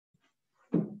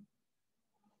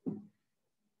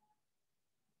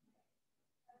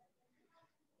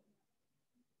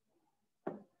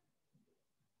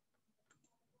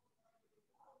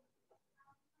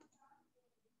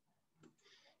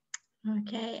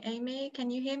Okay, Amy, can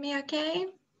you hear me okay?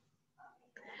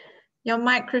 Your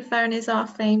microphone is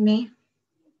off, Amy.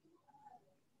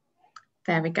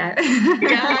 There we go.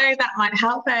 That might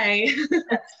help, eh?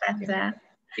 That's better.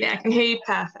 Yeah, I can hear you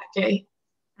perfectly.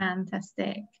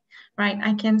 Fantastic. Right,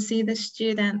 I can see the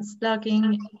students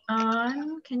logging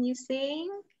on. Can you see?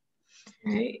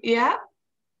 Okay, yeah.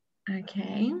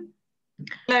 Okay.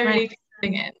 Slowly Right.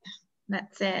 filling in.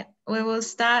 That's it. We will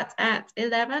start at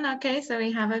 11. Okay, so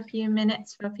we have a few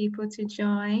minutes for people to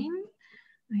join.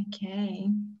 Okay.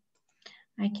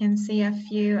 I can see a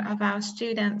few of our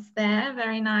students there.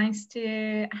 Very nice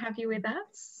to have you with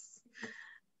us.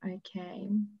 Okay.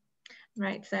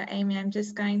 Right, so Amy, I'm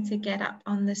just going to get up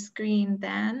on the screen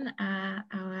then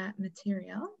our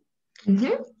material.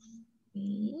 Mm-hmm.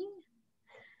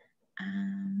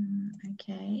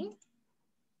 Okay.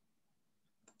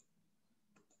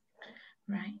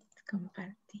 Right,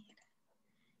 compartir.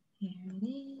 Here it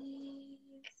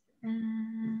is.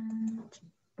 And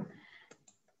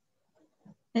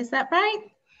is that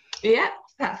right? Yeah,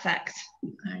 perfect.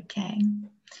 Okay.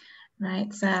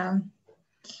 Right, so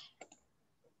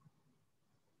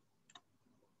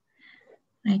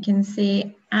I can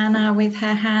see Anna with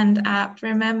her hand up.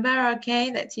 Remember,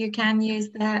 okay, that you can use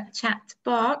the chat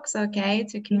box, okay,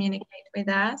 to communicate with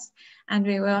us. And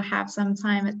we will have some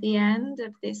time at the end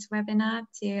of this webinar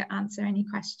to answer any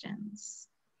questions.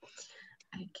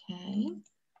 Okay,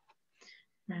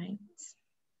 right.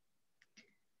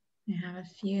 We have a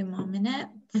few more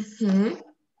minutes. Mm-hmm.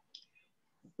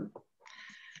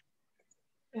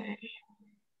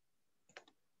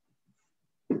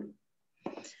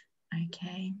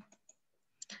 Okay.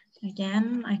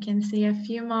 Again, I can see a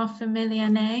few more familiar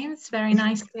names. Very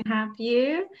nice to have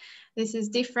you. This is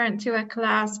different to a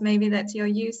class maybe that you're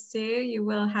used to. You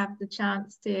will have the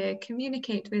chance to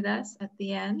communicate with us at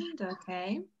the end,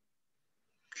 okay?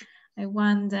 I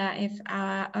wonder if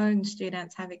our own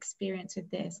students have experience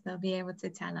with this. They'll be able to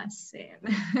tell us soon.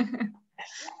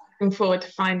 Looking forward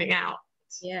to finding out.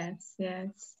 Yes, yes,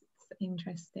 it's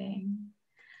interesting.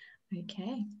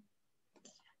 Okay.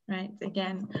 Right,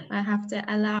 again, I have to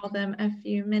allow them a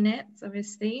few minutes,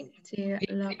 obviously, to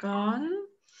log on.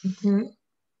 Mm-hmm.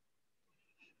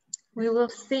 We will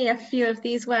see a few of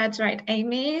these words, right,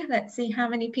 Amy? Let's see how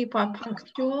many people are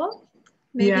punctual.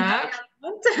 Maybe Yeah.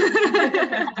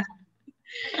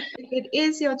 if it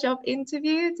is your job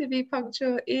interview, to be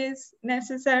punctual is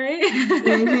necessary.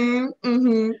 Mm-hmm.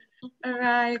 Mm-hmm.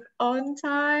 Arrive on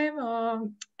time or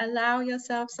allow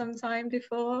yourself some time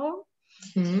before.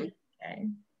 Mm-hmm. Okay.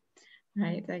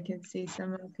 Right, I can see some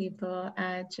more people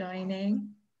joining.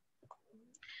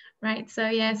 Right, so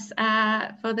yes,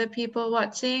 for the people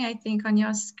watching, I think on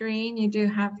your screen, you do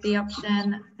have the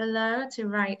option below to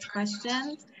write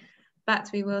questions, but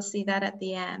we will see that at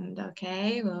the end,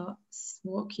 okay? We'll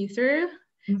walk you through,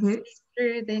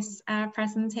 through this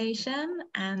presentation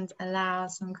and allow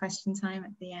some question time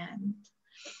at the end.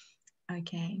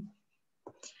 Okay,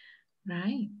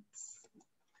 right.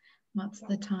 What's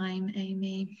the time,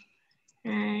 Amy?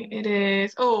 Okay, it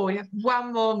is. Oh, we have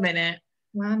 1 more minute.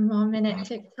 1 more minute,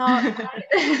 TikTok.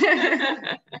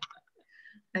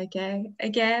 Okay,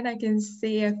 again, I can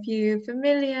see a few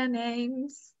familiar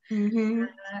names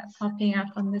popping up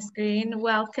on the screen.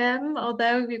 Welcome,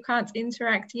 although you can't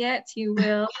interact yet, you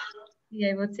will be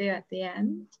able to at the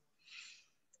end.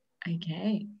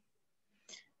 Okay,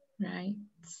 right.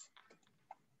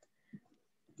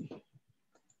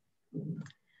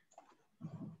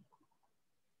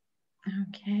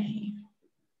 Okay.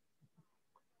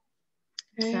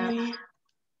 So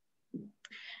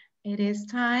it is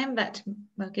time, but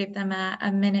we'll give them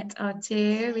a minute or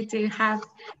two. We do have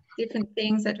different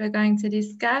things that we're going to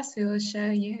discuss. We will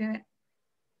show you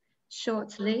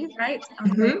shortly, right?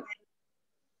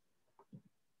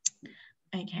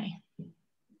 Okay.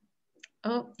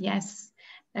 Oh, yes.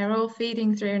 They're all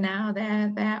feeding through now.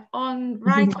 They're on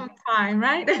right on time,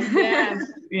 right?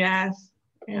 Yes, yes.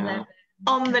 Yeah.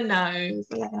 On the nose.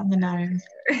 On the nose.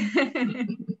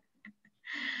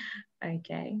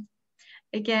 Okay.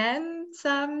 Again,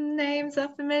 some names are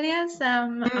familiar,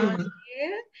 some are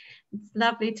new. It's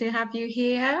lovely to have you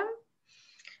here.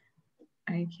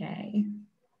 Okay.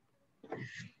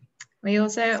 We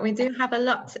do have a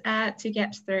lot to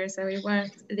get through, so we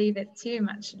won't leave it too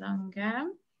much longer.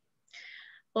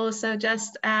 Also,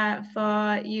 just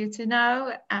for you to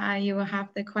know, you will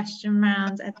have the question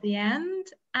round at the end,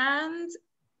 and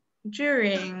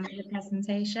during the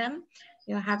presentation,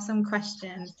 you'll have some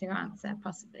questions to answer,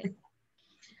 possibly.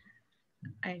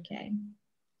 Okay.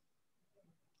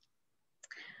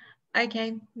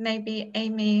 Okay, maybe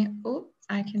Amy, oh,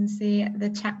 I can see the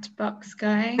chat box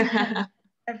going.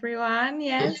 everyone.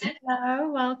 Yes, hello,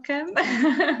 welcome.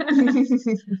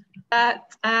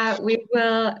 But we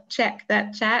will check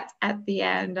that chat at the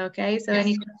end, okay? So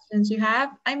any questions you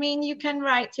have, I mean, you can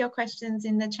write your questions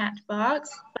in the chat box,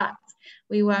 but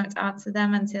we won't answer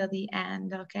them until the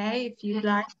end, okay? If you'd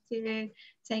like to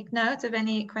take note of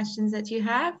any questions that you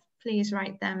have, please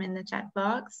write them in the chat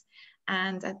box.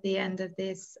 And at the end of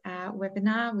this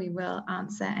webinar, we will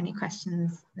answer any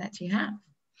questions that you have.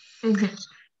 Mm-hmm.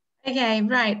 Okay,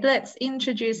 right, let's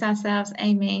introduce ourselves,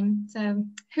 Amy. So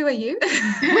who are you?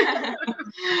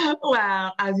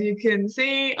 Well, as you can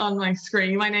see on my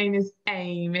screen, my name is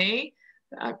Amy.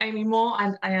 I'm Amy Moore,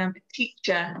 and I am a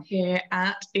teacher here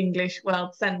at English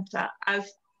World Centre,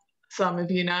 as some of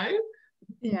you know.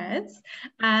 Yes,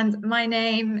 and my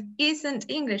name isn't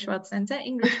English World Centre.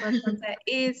 English World Centre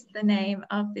is the name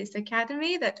of this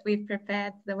academy that we've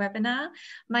prepared the webinar.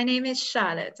 My name is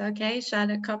Charlotte, okay,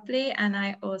 Charlotte Copley, and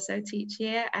I also teach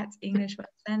here at English World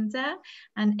Centre,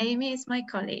 and Amy is my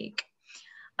colleague.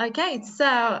 Okay,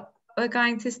 so we're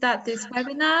going to start this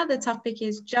webinar. The topic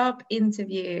is job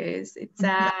interviews. It's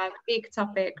a big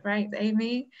topic, right,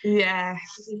 Amy? Yes,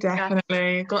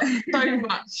 definitely. Got so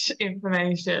much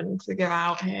information to give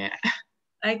out here.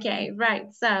 Okay,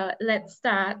 right. So let's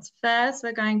start. First,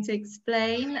 we're going to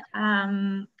explain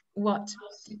what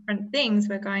different things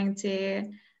we're going to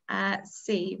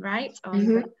see, right, on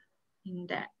the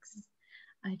index.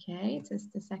 Okay,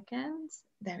 just a second.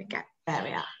 There we go. There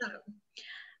we are. So,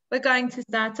 we're going to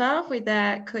start off with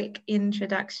a quick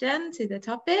introduction to the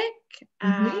topic,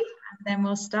 and then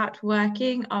we'll start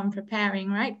working on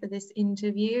preparing, right, for this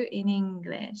interview in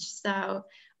English. So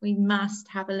we must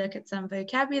have a look at some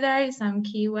vocabulary, some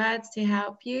keywords to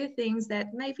help you, things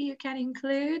that maybe you can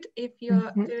include if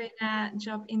you're doing a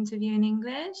job interview in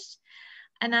English.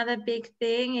 Another big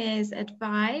thing is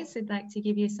advice. I'd like to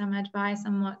give you some advice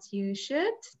on what you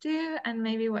should do and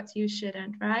maybe what you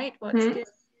shouldn't, right? What's good,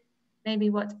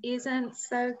 maybe what isn't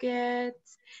so good.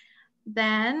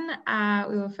 Then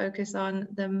we will focus on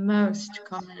the most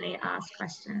commonly asked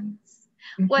questions.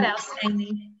 What else,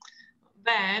 Amy?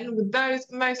 Then, with those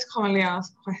most commonly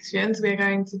asked questions, we're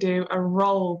going to do a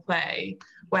role play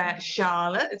where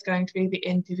Charlotte is going to be the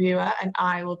interviewer and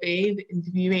I will be the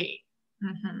interviewee.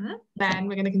 Then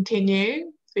we're going to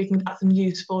continue speaking about some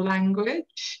useful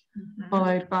language,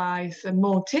 followed by some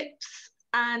more tips,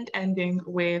 and ending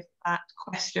with that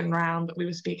question round that we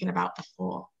were speaking about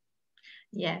before.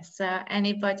 Yes, so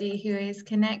anybody who is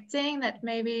connecting that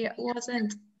maybe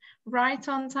wasn't right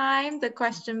on time, the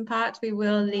question part we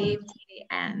will leave to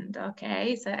the end,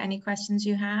 okay? So any questions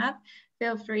you have,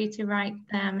 feel free to write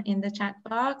them in the chat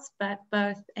box, but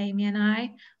both Amy and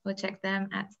I will check them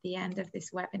at the end of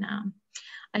this webinar.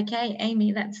 Okay,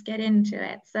 Amy, let's get into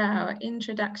it. So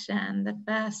introduction, the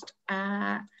first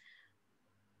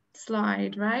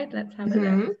slide, right? Let's have a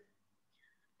look.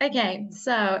 Okay,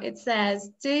 so it says,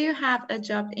 do you have a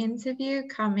job interview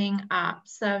coming up?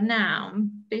 So now,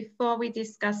 before we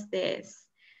discuss this,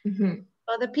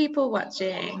 for the people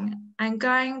watching, I'm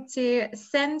going to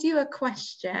send you a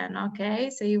question, okay?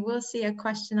 So you will see a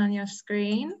question on your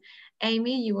screen.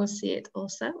 Amy, you will see it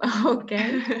also,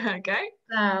 okay? Okay.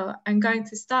 So I'm going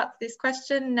to start this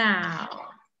question now.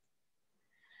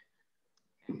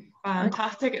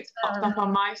 Fantastic. It's popped up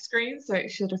on my screen, so it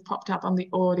should have popped up on the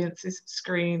audience's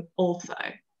screen also.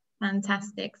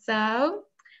 Fantastic. So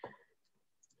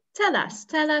tell us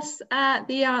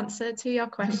the answer to your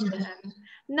question.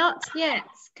 Not yet.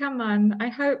 Come on. I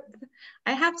hope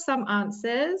I have some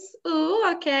answers.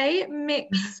 Oh, okay.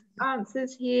 Mixed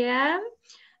answers here.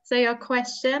 So your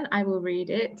question, I will read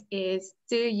it, is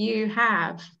do you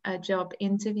have a job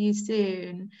interview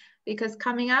soon? Because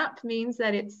coming up means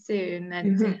that it's soon, that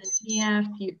it's in the near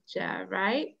future,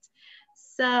 right?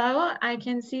 So I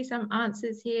can see some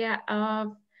answers here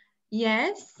of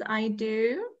yes, I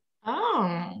do.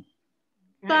 Oh. Okay.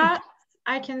 But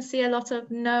I can see a lot of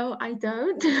no, I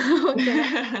don't.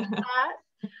 Okay.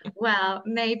 Well,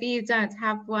 maybe you don't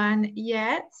have one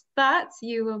yet, but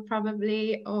you will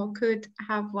probably or could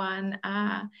have one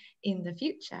in the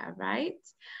future, right?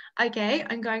 Okay,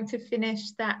 I'm going to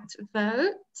finish that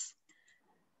vote.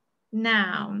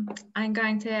 Now, I'm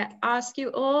going to ask you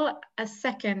all a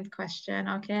second question,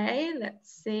 okay?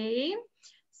 Let's see.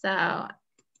 So,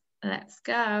 let's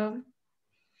go.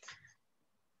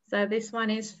 So this one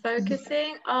is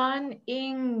focusing on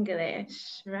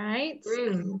English, right?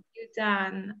 You've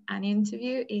done an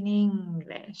interview in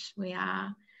English. We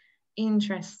are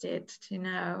interested to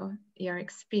know your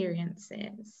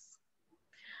experiences.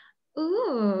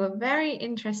 Ooh, very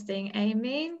interesting,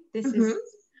 Amy. This is,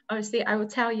 obviously, I will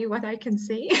tell you what I can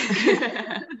see.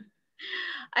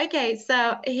 Okay,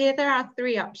 so here there are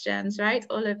 3 options, right?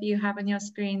 All of you have on your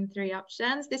screen 3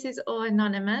 options. This is all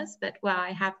anonymous, but well,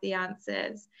 I have the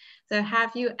answers. So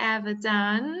have you ever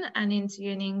done an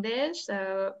interview in English?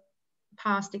 So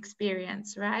past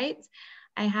experience, right?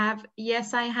 I have,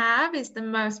 yes, I have is the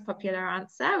most popular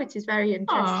answer, which is very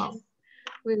interesting. Oh.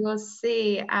 We will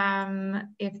see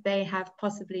if they have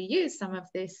possibly used some of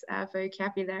this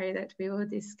vocabulary that we will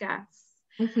discuss.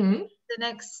 Mm-hmm. The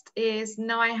next is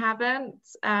no, I haven't.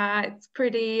 It's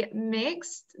pretty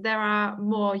mixed. There are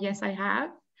more, yes, I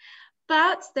have.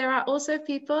 But there are also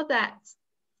people that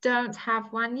don't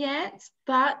have one yet,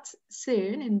 but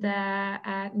soon in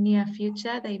the near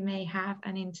future, they may have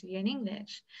an interview in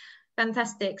English.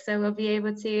 Fantastic. So we'll be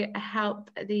able to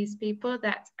help these people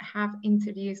that have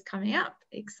interviews coming up.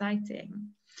 Exciting.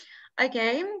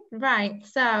 Okay, right.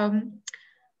 So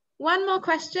one more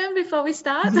question before we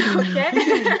start.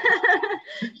 Okay.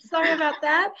 Sorry about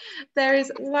that. There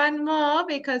is one more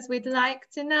because we'd like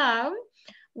to know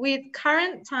with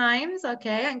current times.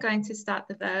 Okay, I'm going to start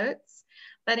the votes.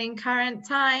 But in current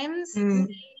times,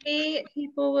 maybe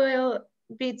people will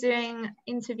be doing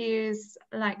interviews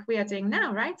like we are doing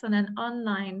now, right? On an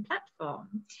online platform.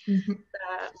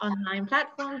 Online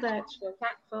platform, virtual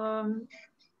platform.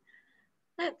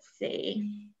 Let's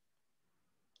see.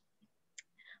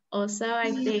 Also,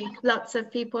 I think lots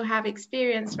of people have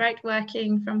experience, right,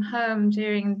 working from home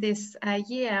during this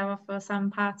year or for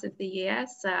some part of the year.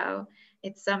 So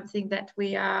it's something that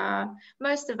we are,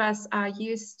 most of us are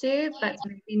used to, but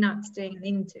maybe not doing an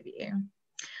interview.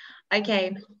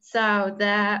 Okay, so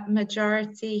the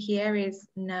majority here is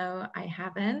no, I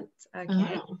haven't.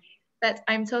 Okay, but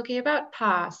I'm talking about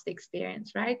past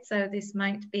experience, right? So this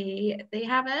might be they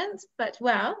haven't, but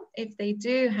well, if they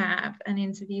do have an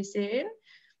interview soon,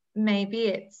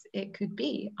 maybe it could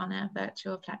be on a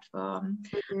virtual platform.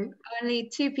 Only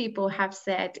 2 people have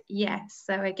said yes.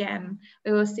 So again,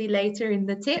 we will see later in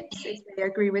the tips if they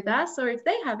agree with us or if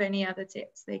they have any other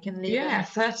tips, they can leave them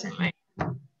certainly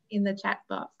in the chat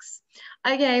box.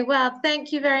 Okay, well,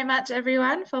 thank you very much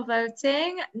everyone for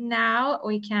voting. Now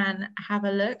we can have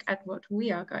a look at what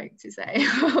we are going to say.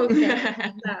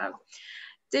 Okay. So,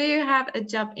 do you have a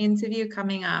job interview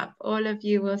coming up? All of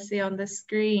you will see on the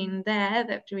screen there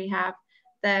that we have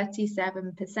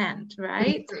 37%,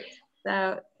 right?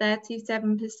 So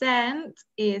 37%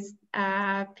 is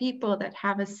people that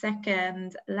have a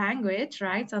second language,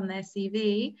 right, on their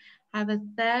CV, have a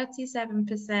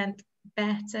 37%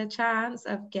 better chance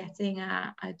of getting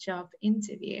a job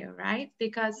interview, right?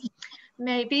 Because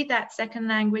maybe that second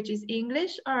language is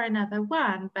English or another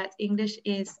one, but English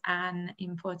is an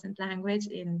important language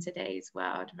in today's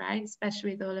world, right?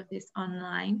 Especially with all of this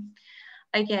online.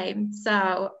 Okay,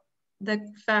 so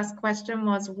the first question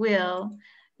was, will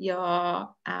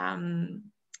your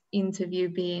interview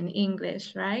be in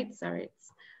English, right? Sorry,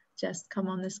 it's just come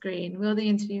on the screen. Will the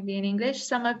interview be in English?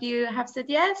 Some of you have said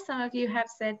yes, some of you have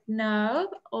said no,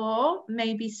 or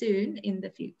maybe soon in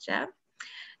the future.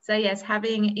 So yes,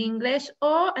 having English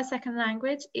or a second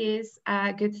language is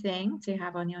a good thing to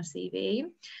have on your CV.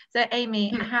 So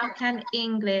Amy, how can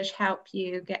English help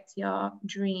you get your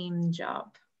dream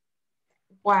job?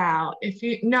 Wow, if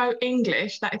you know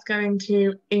English, that is going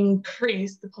to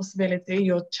increase the possibility,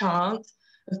 your chance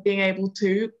of being able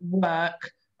to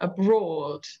work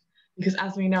abroad. Because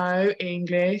as we know,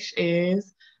 English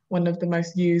is one of the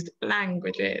most used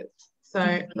languages.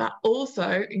 So that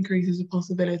also increases the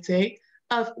possibility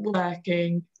of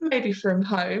working maybe from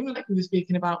home, like we were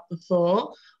speaking about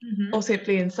before, or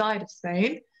simply inside of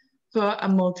Spain for a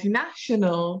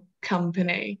multinational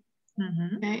company.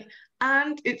 Okay.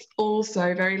 And it's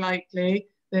also very likely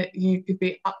that you could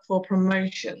be up for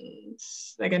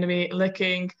promotions. They're going to be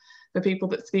looking for people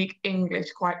that speak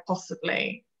English quite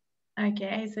possibly.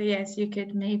 Okay, so yes, you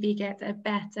could maybe get a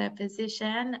better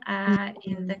position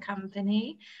in the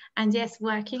company. And yes,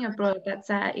 working abroad, that's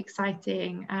an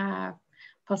exciting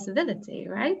possibility,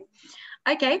 right?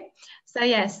 Okay, so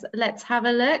yes, let's have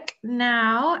a look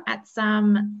now at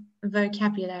some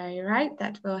vocabulary, right?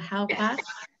 That will help us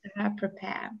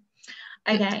prepare.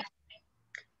 Okay,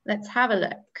 let's have a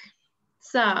look.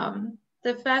 So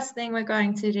the first thing we're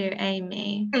going to do,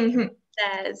 Amy,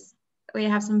 says we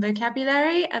have some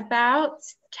vocabulary about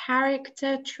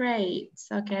character traits.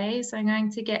 Okay, so I'm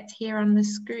going to get here on the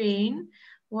screen.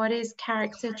 What is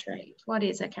character trait? What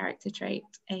is a character trait,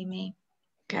 Amy?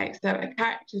 Okay, so a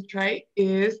character trait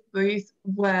is these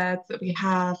words that we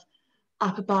have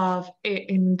up above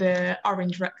in the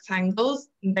orange rectangles.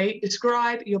 They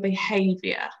describe your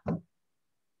behaviour.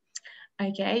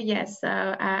 Okay, yes,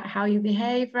 so how you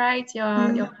behave, right?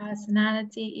 Your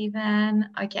personality even.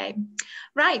 Okay,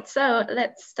 right, so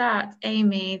let's start,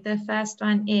 Amy. The first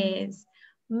one is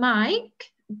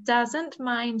Mike doesn't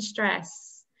mind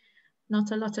stress.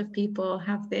 Not a lot of people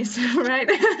have this, right?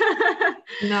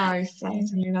 No,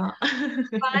 certainly not.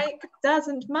 Mike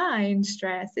doesn't mind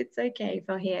stress. It's okay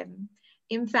for him.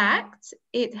 In fact,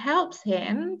 it helps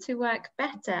him to work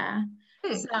better.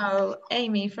 So,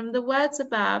 Amy, from the words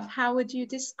above, how would you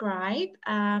describe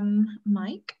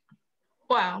Mike?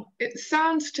 Well, it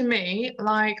sounds to me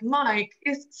like Mike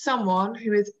is someone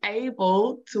who is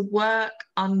able to work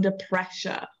under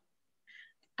pressure.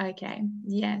 Okay,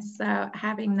 yes, so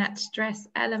having that stress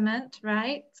element,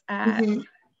 right?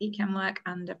 He can work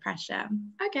under pressure.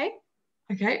 Okay.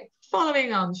 Okay,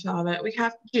 following on, Charlotte, we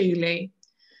have Julie.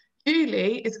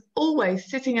 Julie is always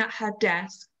sitting at her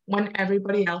desk when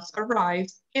everybody else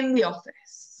arrives in the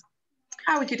office.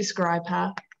 How would you describe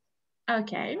her?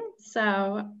 Okay,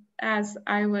 so as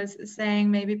I was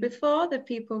saying maybe before, the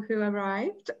people who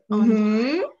arrived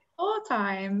on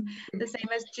time, the same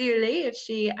as Julie, if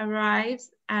she arrives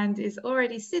and is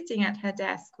already sitting at her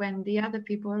desk when the other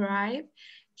people arrive,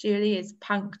 Julie is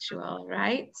punctual,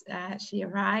 right? She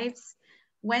arrives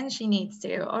when she needs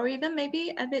to, or even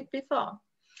maybe a bit before.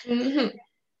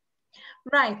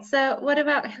 Right, so what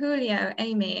about Julio,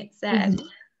 Amy? It says,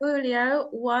 Julio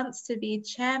wants to be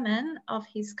chairman of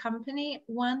his company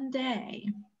one day.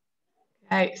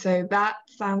 Okay, so that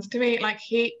sounds to me like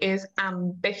he is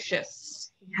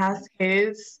ambitious. He has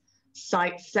his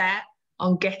sights set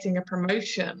on getting a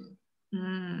promotion.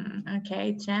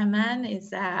 Okay, chairman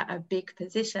is a big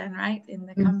position, right, in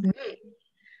the company.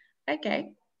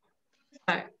 Okay.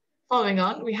 So, following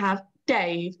on, we have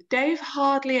Dave. Dave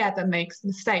hardly ever makes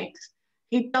mistakes.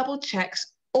 He double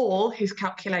checks all his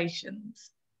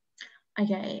calculations.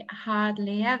 Okay,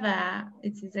 hardly ever.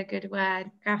 This is a good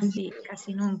word. Casi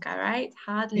nunca, right?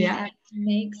 Hardly ever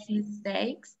makes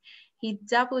mistakes. He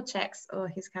double checks all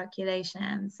his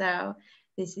calculations. So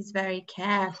this is very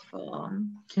careful.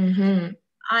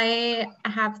 I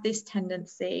have this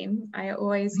tendency. I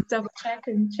always double check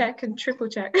and triple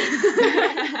check.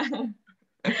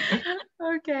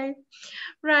 Okay.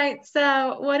 Right.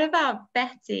 So what about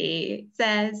Betty? It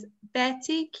says,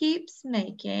 Betty keeps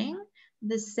making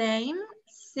the same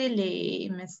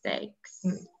silly mistakes.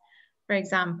 For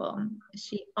example,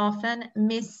 she often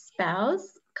misspells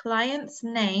clients'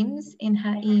 names in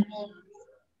her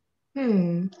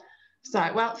emails.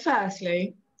 So, well,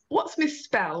 firstly, what's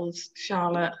misspelled,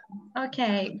 Charlotte?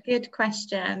 Okay, good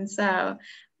question. So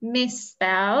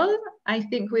misspell, I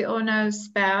think we all know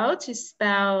spell, to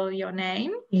spell your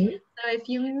name. So if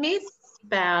you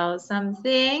misspell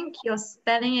something, you're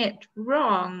spelling it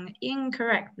wrong,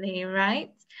 incorrectly,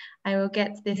 right? I will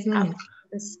get this up on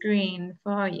the screen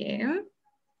for you.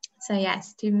 So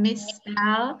yes, to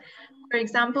misspell, for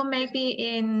example, maybe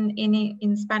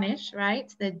in Spanish,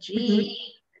 right? The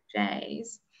G,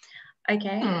 J's.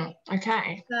 Okay.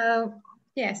 Okay. So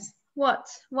yes, what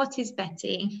is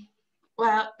Betty?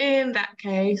 Well, in that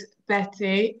case,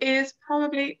 Betty is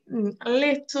probably a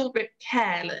little bit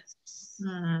careless.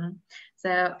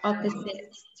 So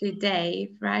opposite to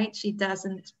Dave, right? She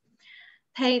doesn't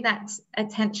pay that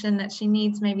attention that she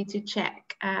needs maybe to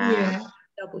check,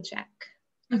 double check.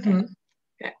 Okay.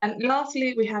 And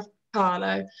lastly, we have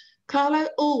Carlo. Carlo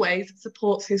always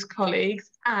supports his colleagues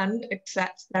and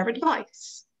accepts their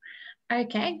advice.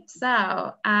 Okay,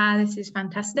 so this is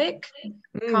fantastic.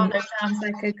 Carlo sounds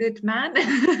like a good man.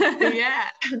 Yeah.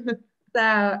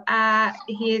 So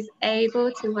he is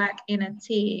able to work in a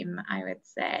team, I would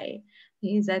say.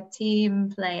 He's a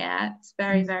team player. It's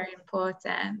very, very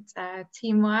important.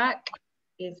 Teamwork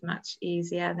is much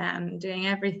easier than doing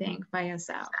everything by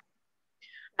yourself.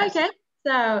 Okay,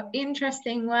 so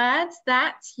interesting words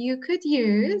that you could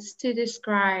use to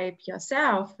describe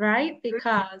yourself, right?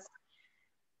 Because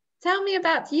tell me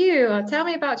about you or tell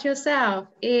me about yourself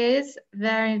is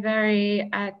very, very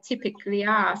typically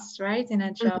asked, right, in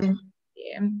a job.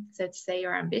 So to say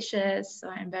you're ambitious,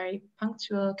 or I'm very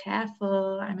punctual,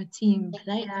 careful, I'm a team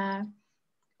player,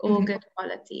 all good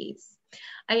qualities.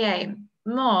 Okay,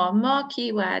 more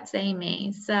keywords,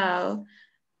 Amy. So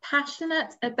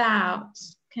passionate about,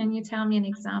 can you tell me an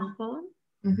example?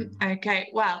 Okay,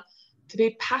 well, to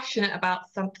be passionate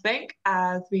about something,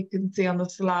 as we can see on the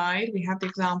slide, we have the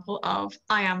example of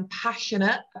I am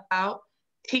passionate about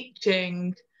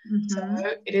teaching. So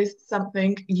it is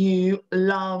something you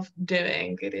love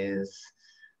doing. It is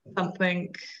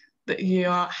something that you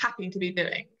are happy to be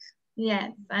doing.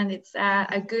 Yes, and it's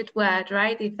a good word,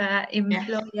 right? If an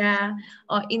employer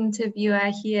or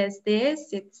interviewer hears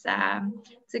this, it's a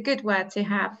good word to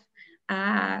have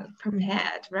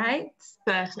prepared, right?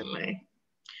 Certainly.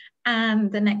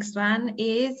 And the next one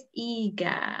is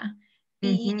eager.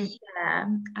 Eager.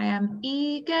 I am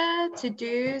eager to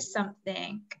do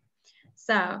something.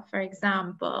 So, for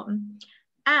example,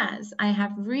 as I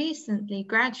have recently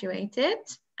graduated,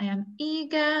 I am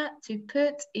eager to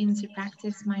put into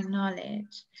practice my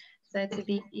knowledge. So to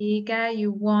be eager,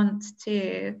 you want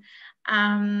to.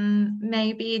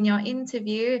 Maybe in your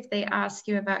interview, if they ask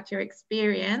you about your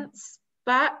experience,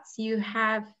 but you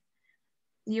haven't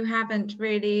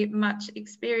really much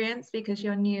experience because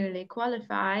you're newly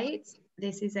qualified,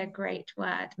 this is a great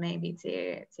word maybe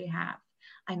to have.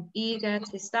 I'm eager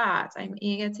to start. I'm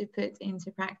eager to put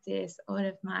into practice all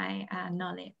of my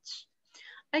knowledge.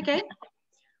 Okay,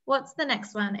 what's the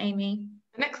next one, Amy?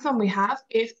 The next one we have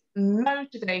is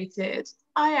motivated.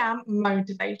 I am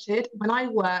motivated when I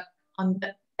work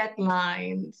under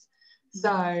deadlines.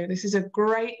 So this is a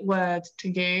great word to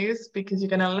use because you're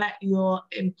going to let your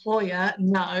employer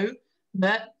know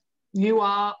that you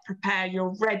are prepared,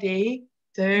 you're ready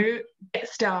to get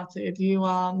started, you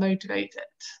are motivated.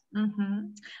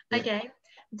 Okay,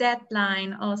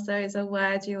 deadline also is a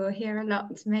word you will hear a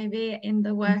lot maybe in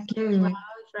the working world,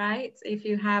 right? If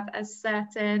you have a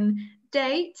certain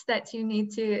date that you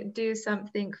need to do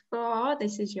something for,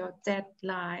 this is your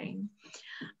deadline.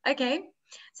 Okay,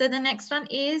 so the next one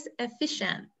is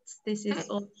efficient. This is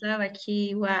also a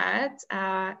key word.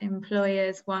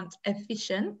 Employers want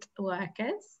efficient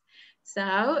workers.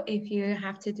 So if you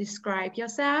have to describe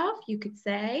yourself, you could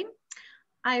say,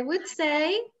 I would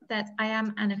say that I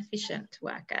am an efficient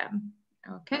worker.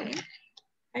 Okay.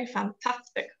 Okay,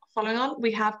 fantastic. Following on,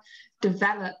 we have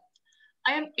develop.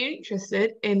 I am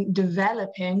interested in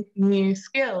developing new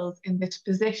skills in this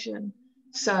position.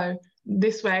 So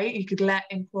this way you could let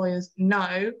employers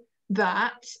know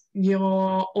that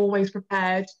you're always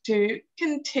prepared to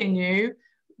continue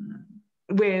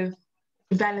with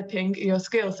developing your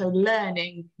skills, so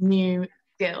learning new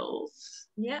skills.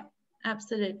 Yeah,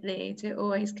 absolutely, to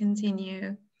always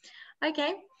continue.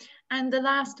 Okay, and the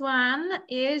last one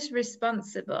is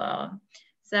responsible.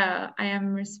 So I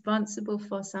am responsible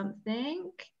for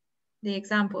something. The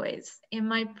example is, in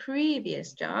my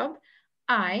previous job,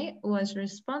 I was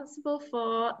responsible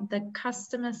for the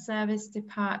customer service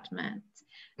department.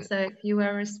 So if you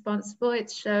were responsible, it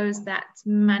shows that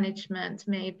management,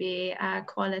 maybe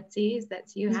qualities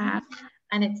that you have.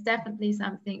 And it's definitely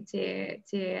something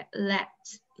to let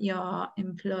your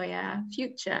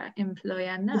future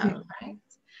employer know, right?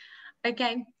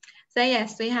 Okay, so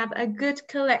yes, we have a good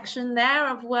collection there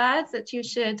of words that you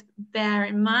should bear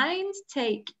in mind,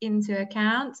 take into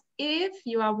account if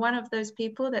you are one of those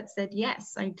people that said,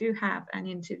 yes, I do have an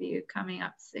interview coming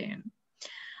up soon.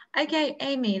 Okay,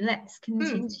 Amy, let's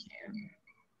continue.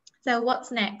 So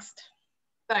what's next?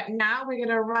 So now we're going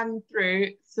to run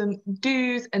through some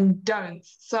do's and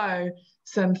don'ts. So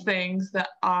some things that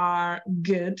are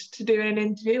good to do in an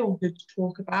interview or good to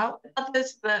talk about,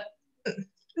 others that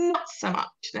not so much,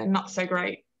 they're not so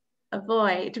great.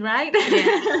 Avoid, right?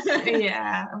 Yes,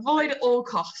 yeah, avoid at all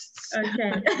costs.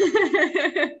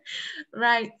 Okay.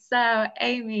 Right, so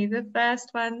Amy, the first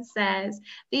one says,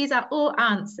 these are all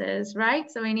answers, right?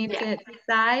 So we need to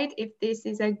decide if this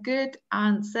is a good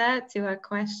answer to a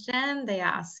question they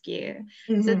ask you.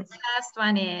 So the first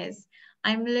one is,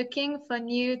 I'm looking for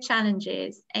new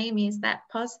challenges. Amy, is that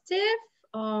positive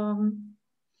or...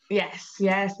 Yes,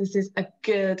 this is a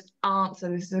good answer.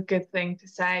 This is a good thing to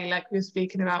say, like we were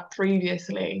speaking about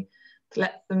previously, to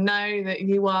let them know that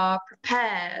you are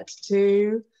prepared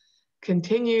to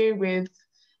continue with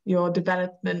your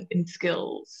development in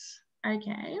skills.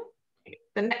 Okay.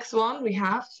 The next one we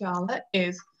have, Charlotte,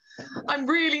 is I'm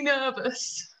really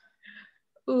nervous.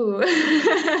 Ooh.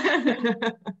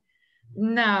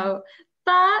 No.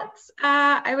 But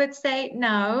I would say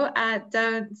no,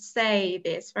 don't say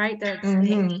this, right? Don't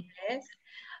say this.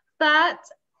 But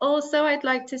also I'd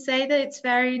like to say that it's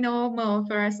very normal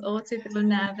for us all to feel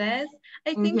nervous.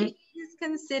 I think it is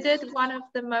considered one of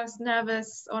the most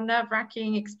nervous or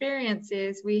nerve-wracking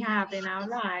experiences we have in our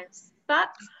lives. But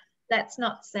let's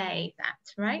not say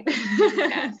that, right?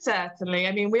 Yeah, certainly.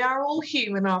 I mean, we are all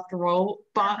human after all,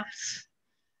 but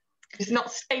it's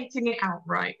not stating it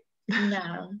outright.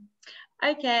 No.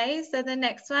 Okay, so the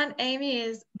next one, Amy,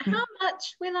 is how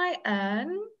much will I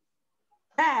earn?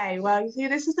 Hey, well, you see,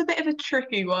 this is a bit of a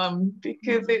tricky one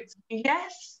because it's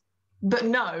yes, but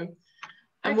no.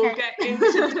 And we'll get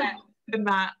into depth in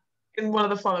that in one of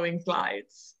the following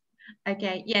slides.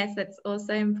 Okay, yes, that's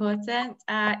also important.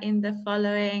 In the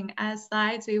following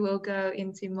slides, we will go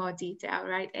into more detail,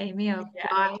 right, Amy, of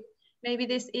why maybe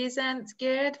this isn't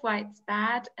good, why it's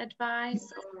bad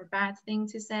advice or a bad thing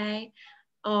to say,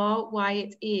 or why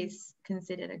it is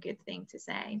considered a good thing to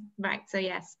say. Right, so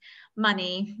yes,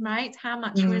 money, right? How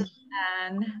much will I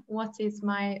earn? What is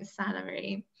my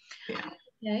salary? Yeah.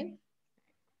 Okay.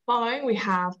 Following, we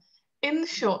have, in the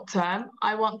short term,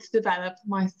 I want to develop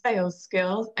my sales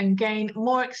skills and gain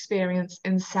more experience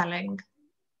in selling.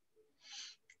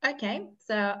 Okay,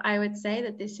 so I would say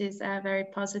that this is a very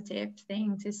positive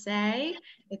thing to say.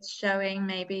 It's showing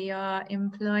maybe your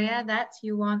employer that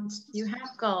you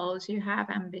have goals, you have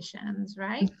ambitions,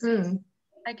 right?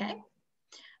 Okay,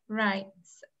 right.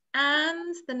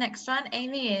 And the next one,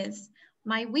 Amy, is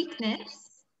my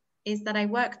weakness is that I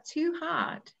work too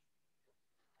hard.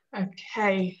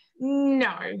 Okay,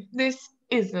 no, this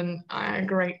isn't a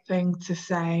great thing to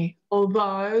say,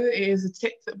 although it is a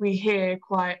tip that we hear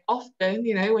quite often,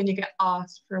 you know, when you get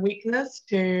asked for a weakness,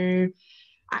 to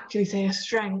actually say a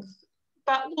strength.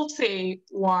 But we'll see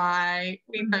why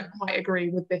we don't quite agree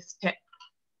with this tip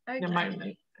in a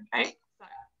moment. Okay, so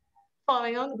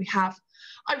following on, we have,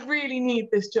 I really need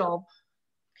this job.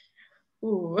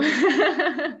 Ooh.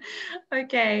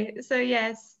 Okay, so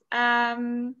yes,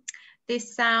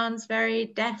 this sounds very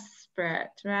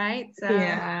desperate, right? So,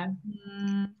 Yeah.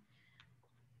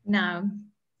 No,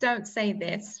 don't say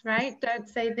this, right? Don't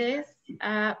say this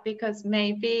because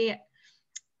maybe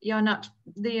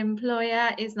the employer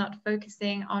is not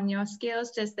focusing on your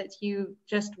skills, just that you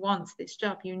just want this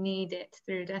job. You need it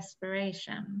through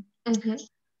desperation.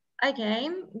 Okay,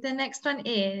 the next one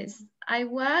is, I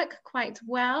work quite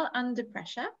well under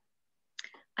pressure.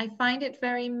 I find it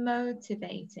very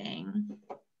motivating.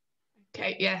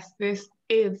 Okay, yes, this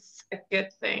is a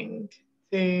good thing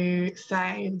to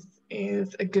say,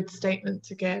 is a good statement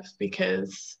to give,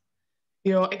 because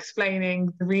you're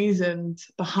explaining the reasons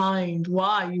behind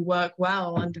why you work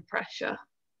well under pressure.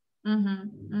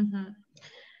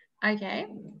 Okay.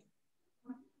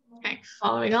 Okay,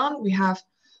 following on, we have,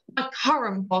 my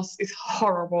current boss is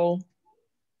horrible.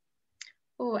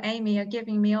 Oh, Amy, you're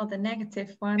giving me all the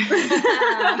negative ones.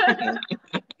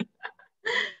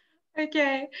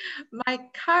 Okay, my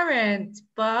current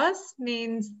boss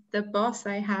means the boss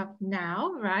I have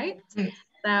now, right?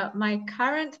 So my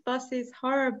current boss is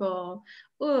horrible.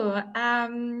 Oh,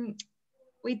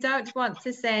 we don't want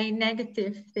to say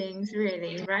negative things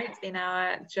really, right, in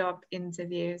our job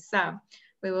interview. So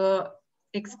we will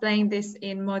explain this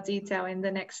in more detail in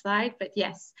the next slide, but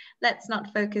yes, let's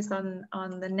not focus on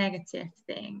the negative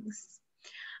things.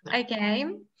 Okay,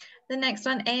 the next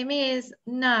one, Amy, is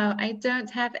no, I don't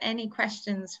have any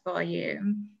questions for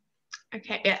you.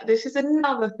 Okay, yeah, this is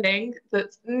another thing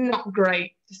that's not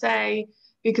great to say,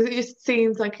 because it just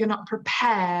seems like you're not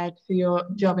prepared for your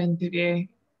job interview.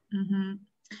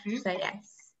 So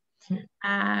yes,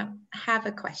 have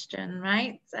a question,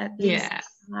 right? At least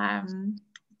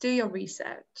do your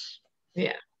research.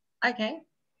 Yeah. Okay.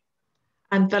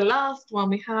 And the last one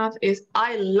we have is,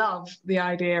 I love the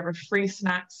idea of free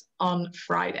snacks on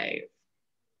Fridays.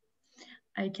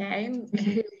 Okay,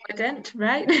 who wouldn't,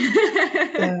 right?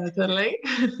 Certainly.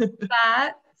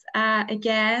 But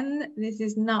again, this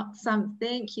is not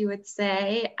something you would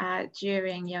say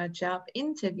during your job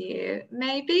interview.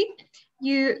 Maybe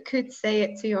you could say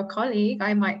it to your colleague.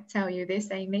 I might tell you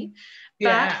this, Amy,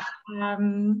 but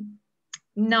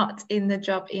not in the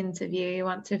job interview. You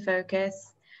want to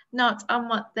focus not on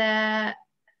what the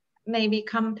maybe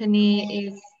company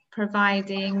is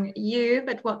providing you,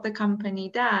 but what the company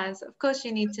does. Of course,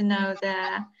 you need to know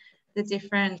the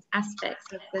different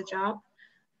aspects of the job,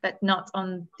 but not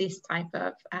on this type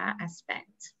of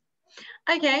aspect.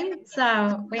 Okay,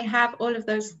 so we have all of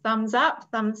those thumbs up,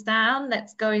 thumbs down.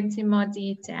 Let's go into more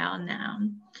detail now.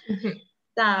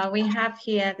 So we have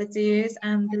here the do's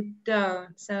and the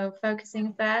don'ts. So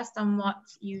focusing first on what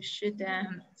you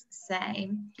shouldn't say.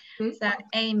 So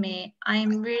Amy,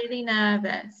 I'm really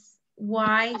nervous.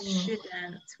 Why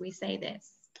shouldn't we say this?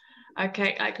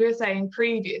 Okay, like we were saying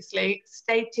previously,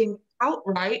 stating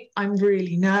outright, I'm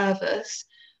really nervous,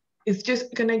 is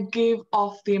just going to give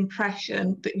off the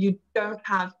impression that you don't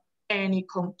have any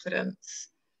confidence.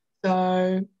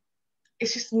 So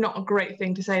it's just not a great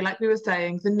thing to say. Like we were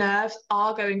saying, the nerves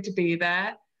are going to be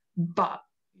there, but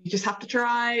you just have to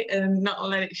try and not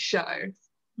let it show.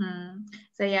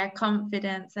 So yeah,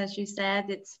 confidence, as you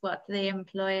said, it's what the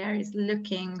employer is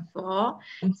looking for.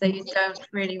 So you don't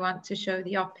really want to show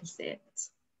the opposite.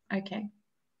 Okay.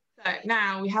 So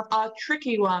now we have our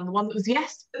tricky one, the one that was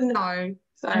yes but no.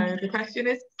 So the question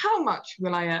is, how much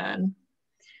will I earn?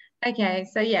 Okay,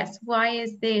 so yes, why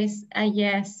is this a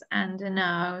yes and a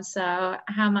no? So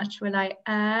how much will I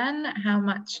earn? How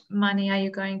much money are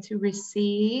you going to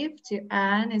receive? To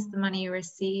earn is the money you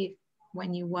receive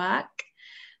when you work.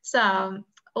 So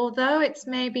although it's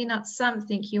maybe not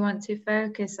something you want to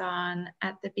focus on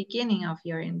at the beginning of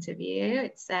your interview,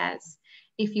 it says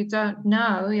if you don't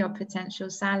know your potential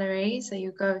salary, so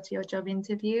you go to your job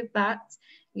interview, but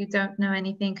you don't know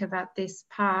anything about this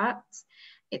part,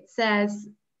 it says,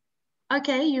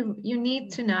 okay, you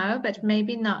need to know, but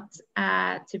maybe not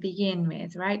to begin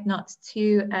with, right? Not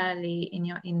too early in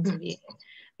your interview,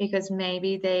 because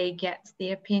maybe they get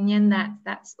the opinion that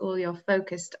that's all you're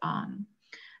focused on.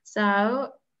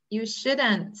 So you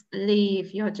shouldn't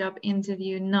leave your job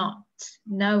interview not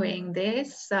knowing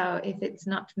this. So if it's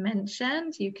not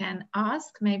mentioned, you can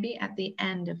ask maybe at the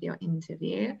end of your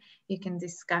interview, you can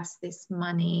discuss this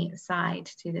money side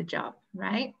to the job,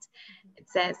 right? It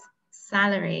says,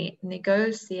 salary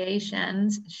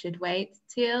negotiations should wait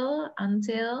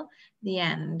until the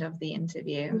end of the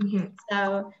interview.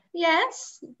 So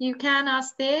yes, you can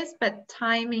ask this, but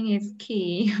timing is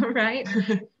key, right?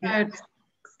 Don't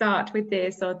start with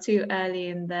this or too early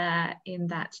in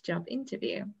that job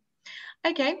interview.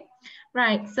 Okay,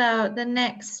 right, so the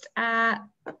next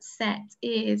set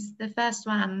is the first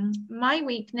one. My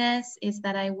weakness is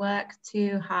that I work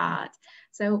too hard.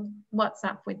 So what's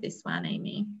up with this one,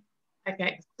 Amy?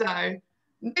 Okay, so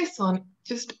this one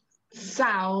just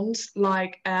sounds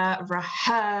like a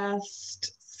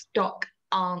rehearsed stock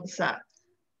answer,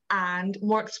 and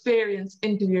more experienced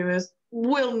interviewers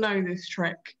will know this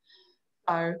trick.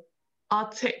 So our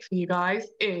tip for you guys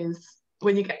is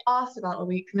when you get asked about a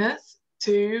weakness,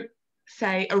 to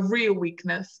say a real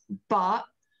weakness, but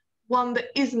one that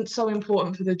isn't so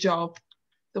important for the job,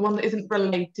 the one that isn't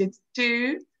related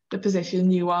to the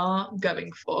position you are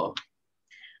going for.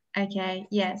 Okay,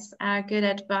 yes, good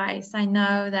advice. I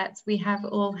know that we have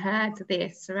all heard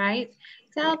this, right?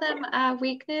 Tell them a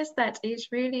weakness that is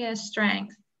really a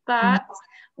strength, but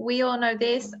we all know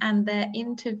this and the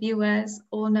interviewers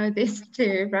all know this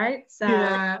too, right? So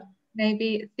yeah,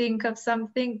 maybe think of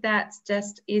something that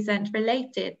just isn't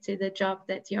related to the job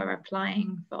that you're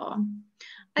applying for.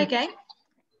 Okay.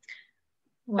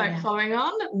 So following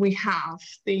on, we have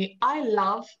I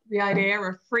love the idea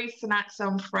of free snacks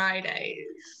on Fridays.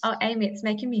 Oh, Amy, it's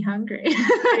making me hungry.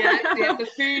 yeah, the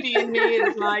foodie in me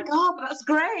is like, oh, but that's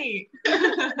great.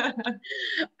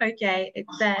 Okay, it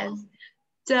says,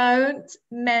 don't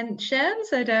mention,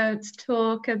 so don't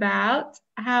talk about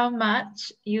how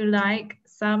much you like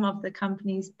some of the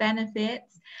company's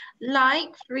benefits,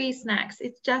 like free snacks.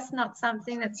 It's just not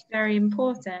something that's very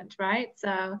important, right?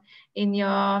 So in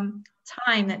your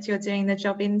time that you're doing the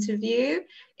job interview,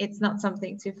 it's not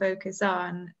something to focus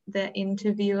on. The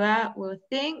interviewer will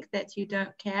think that you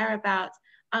don't care about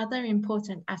other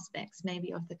important aspects,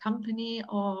 maybe of the company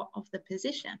or of the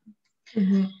position.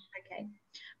 Okay.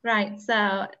 Right,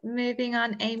 so moving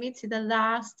on, Amy, to the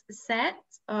last set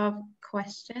of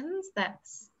questions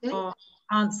or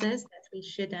answers that we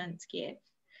shouldn't give.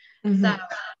 So the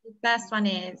first one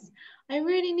is, I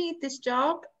really need this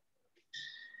job.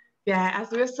 Yeah,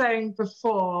 as we were saying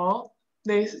before,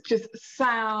 this just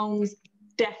sounds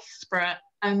desperate,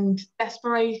 and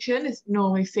desperation is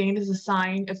normally seen as a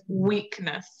sign of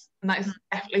weakness, and that is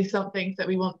definitely something that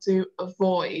we want to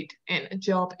avoid in a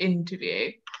job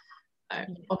interview.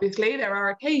 Obviously, there are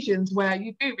occasions where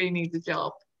you do really need the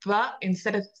job, but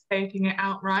instead of stating it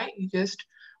outright, you just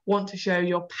want to show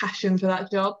your passion for that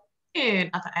job in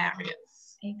other areas.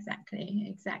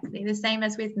 Exactly. The same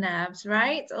as with nerves,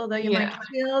 right? Although you might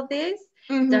feel this,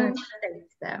 don't state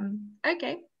them.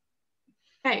 Okay.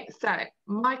 Okay, so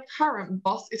my current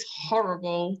boss is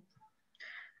horrible.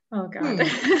 Oh, God.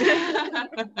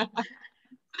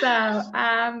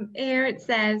 So here it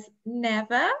says,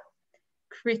 never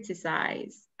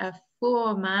criticize a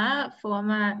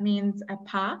former means a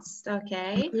past,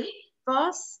 okay,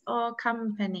 boss or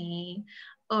company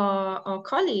or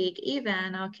colleague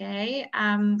even, okay.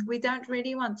 We don't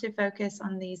really want to focus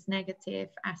on these negative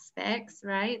aspects,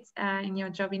 right? In your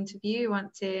job interview, you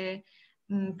want to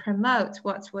promote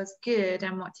what was good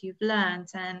and what you've learned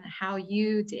and how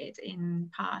you did in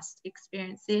past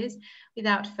experiences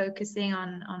without focusing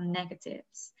on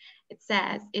negatives. It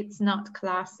says it's not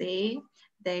classy.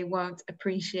 They won't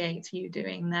appreciate you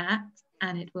doing that,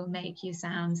 and it will make you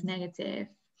sound negative.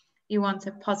 You want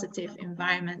a positive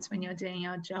environment when you're doing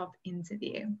your job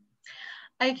interview.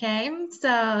 Okay,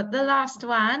 so the last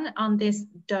one on this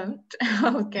don't,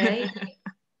 okay.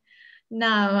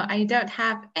 No, I don't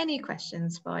have any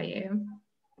questions for you.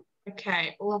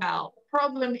 Okay, well, the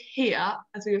problem here,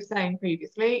 as we were saying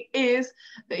previously, is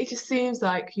that it just seems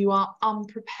like you are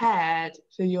unprepared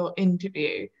for your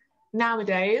interview.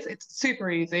 Nowadays, it's super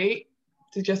easy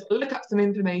to just look up some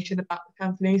information about the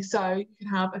company so you can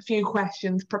have a few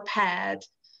questions prepared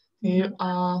to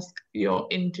ask your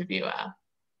interviewer.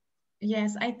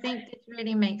 Yes, I think it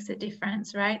really makes a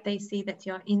difference, right? They see that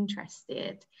you're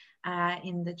interested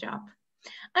in the job.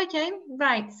 Okay,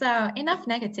 right. So enough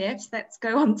negatives. Let's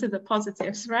go on to the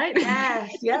positives, right?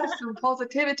 Yes, some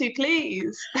positivity,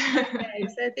 please. Okay,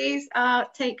 so these are,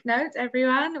 take note,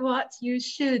 everyone, what you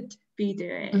should be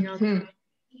doing. Okay.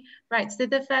 Right, so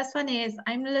the first one is,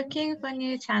 I'm looking for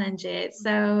new challenges.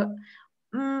 So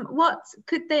what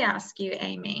could they ask you,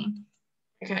 Amy?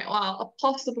 Okay, well, a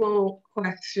possible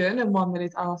question, and one that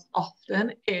is asked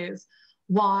often, is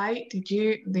why did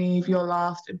you leave your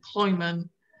last employment?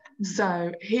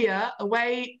 So here, a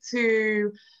way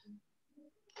to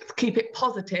keep it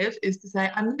positive is to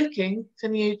say, I'm looking for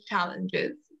new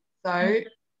challenges. So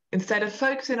instead of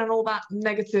focusing on all that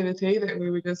negativity that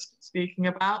we were just speaking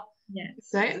about,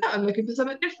 say, no, I'm looking for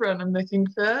something different. I'm looking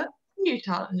for new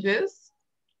challenges.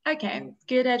 Okay,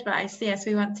 good advice. Yes,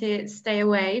 we want to stay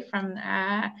away from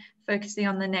focusing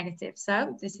on the negative.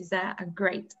 So this is a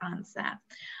great answer.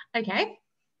 Okay.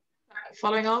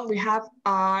 Following on, we have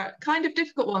our kind of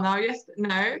difficult one now, yes but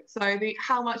no. So the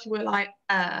how much will I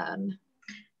earn?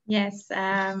 Yes,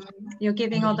 you're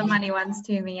giving all the money ones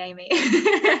to me, Amy.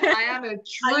 I am a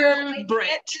true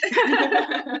Brit.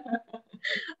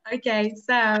 Okay,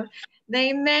 so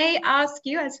they may ask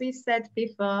you, as we said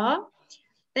before,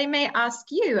 they may ask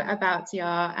you about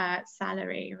your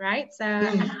salary, right? So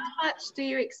how much do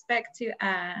you expect to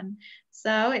earn?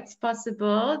 So it's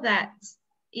possible that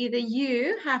either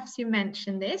you have to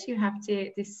mention this, you have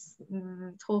to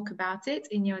talk about it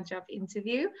in your job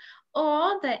interview,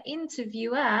 or the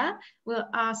interviewer will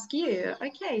ask you,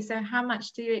 okay, so how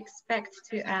much do you expect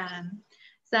to earn?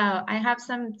 So I have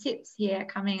some tips here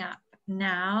coming up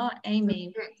now.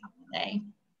 Amy, today.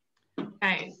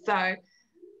 Okay, so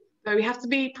we have to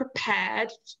be prepared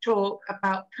to talk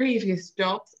about previous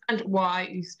jobs and why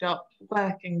you stopped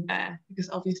working there, because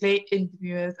obviously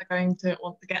interviewers are going to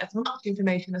want to get as much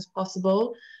information as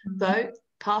possible. So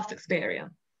past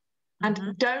experience. And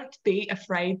don't be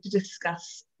afraid to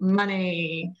discuss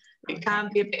money. It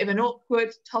can be a bit of an awkward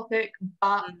topic,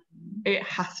 but it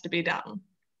has to be done.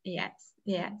 Yes,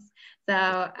 yes.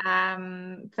 So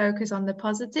focus on the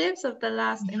positives of the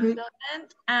last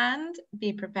employment and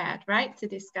be prepared, right, to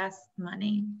discuss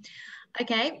money.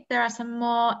 Okay, there are some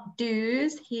more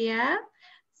do's here.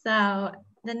 So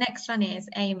the next one is,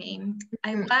 Amy,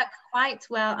 I work quite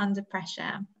well under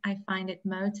pressure. I find it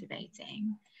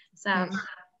motivating. So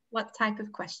what type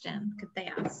of question could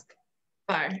they ask?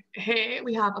 So here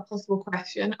we have a possible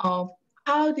question of,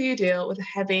 how do you deal with a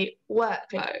heavy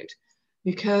workload?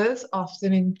 Because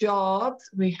often in jobs,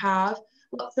 we have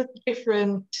lots of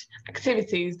different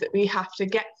activities that we have to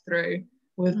get through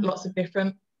with lots of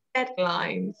different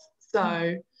deadlines.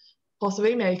 So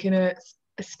possibly making a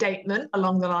statement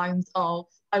along the lines of,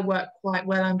 I work quite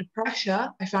well under pressure.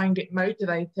 I find it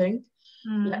motivating.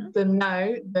 Let them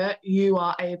know that you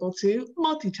are able to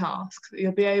multitask, that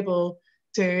you'll be able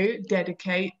to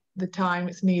dedicate the time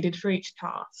that's needed for each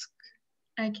task.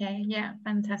 Okay, yeah,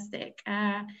 fantastic.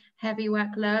 Heavy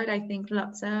workload, I think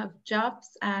lots of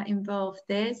jobs involve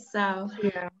this. So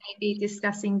maybe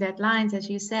discussing deadlines, as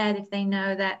you said, if they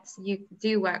know that you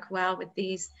do work well with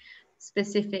these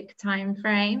specific time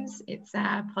frames, it's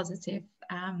a positive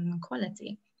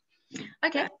quality.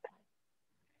 Okay.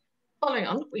 Following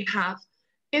on, we have,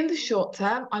 in the short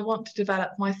term, I want to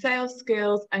develop my sales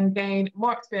skills and gain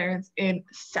more experience in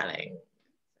selling.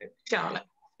 So, Charlotte,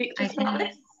 speak to us about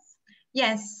this.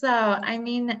 Yes, so I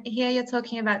mean, here you're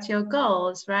talking about your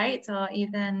goals, right? Or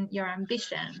even your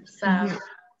ambitions. So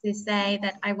to say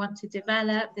that I want to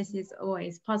develop, this is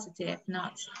always positive,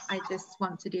 not I just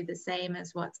want to do the same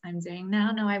as what I'm doing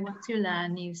now. No, I want to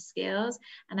learn new skills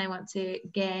and I want to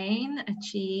gain,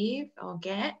 achieve, or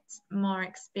get more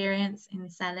experience in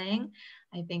selling.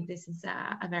 I think this is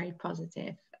a very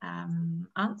positive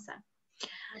answer.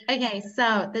 Okay,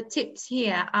 so the tips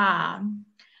here are,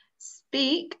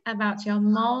 speak about your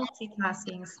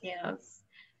multitasking skills.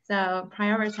 So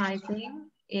prioritizing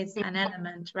is an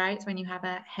element, right? When you have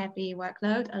a heavy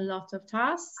workload, a lot of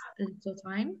tasks, a little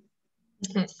time.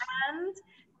 And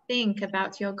think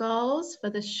about your goals for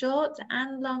the short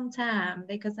and long term,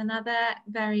 because another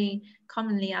very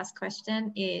commonly asked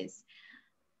question is,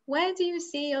 where do you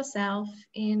see yourself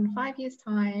in 5 years'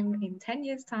 time, in 10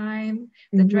 years' time?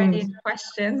 The dreaded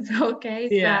questions, okay?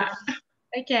 Yeah. So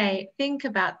Okay, think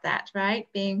about that, right?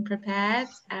 Being prepared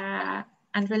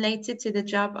and related to the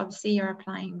job obviously you're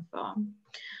applying for.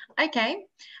 Okay,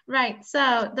 right,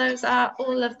 so those are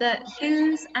all of the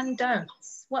do's and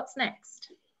don'ts. What's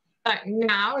next? Right,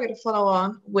 now we're going to follow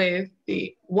on with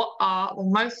what are the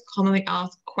most commonly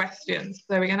asked questions.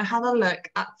 So we're going to have a look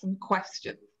at some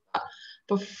questions. But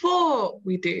before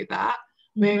we do that,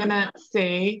 we're going to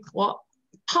see what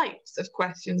types of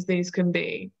questions these can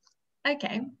be.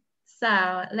 Okay,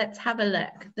 so let's have a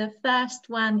look. The first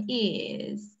one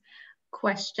is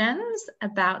questions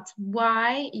about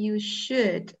why you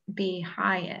should be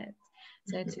hired.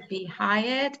 So to be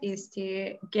hired is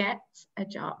to get a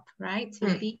job, right?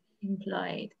 To be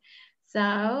employed.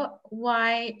 So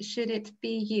why should it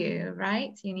be you,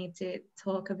 right? You need to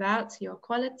talk about your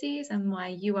qualities and why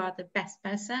you are the best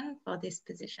person for this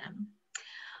position.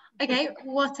 Okay,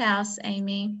 what else,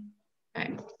 Amy?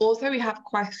 Okay. Also, we have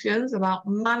questions about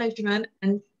management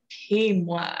and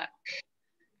teamwork.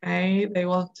 Okay, they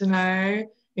want to know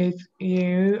if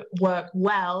you work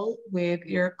well with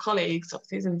your colleagues.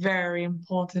 Obviously, it's very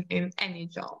important in any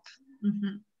job.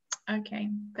 Okay,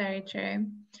 very true.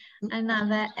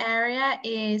 Another area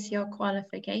is your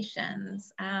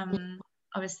qualifications.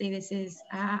 Obviously, this is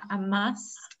a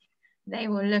must. They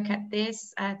will look at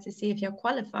this to see if you're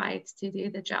qualified to do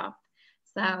the job.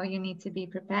 So you need to be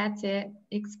prepared to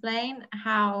explain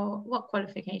what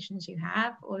qualifications you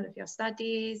have, all of your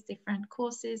studies, different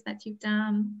courses that you've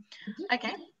done.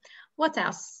 Okay, what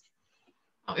else?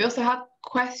 We also have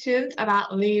questions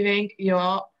about leaving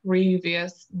your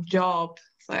previous job.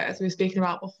 So as we were speaking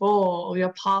about before, all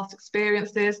your past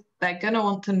experiences, they're going to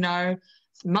want to know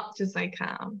as much as they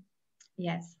can.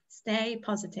 Yes, stay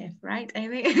positive, right,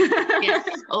 Amy? Yes,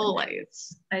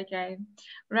 always. Okay,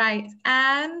 right.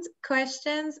 And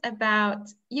questions about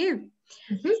you.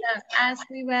 So as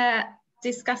we were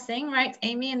discussing, right,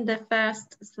 Amy, in the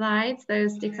first slides,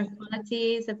 those different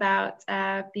qualities about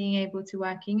being able to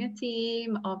work in a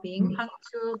team or being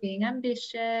punctual, being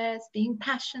ambitious, being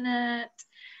passionate.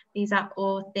 These are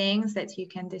all things that you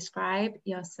can describe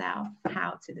yourself,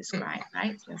 how to describe,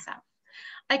 right, yourself.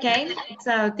 Okay,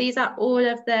 so these are all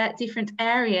of the different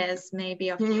areas maybe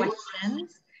of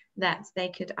questions that they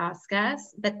could ask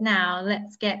us. But now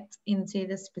let's get into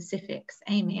the specifics.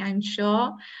 Amy, I'm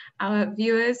sure our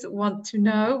viewers want to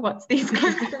know what these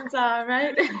questions are,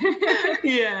 right?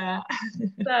 Yeah.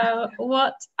 So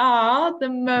what are the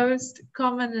most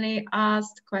commonly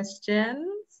asked questions?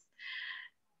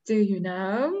 Do you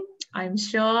know? I'm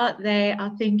sure they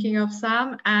are thinking of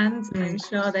some and I'm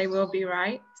sure they will be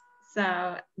right.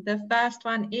 So the first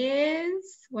one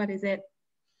is, what is it?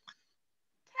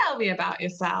 Tell me about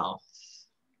yourself.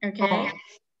 Okay.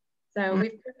 So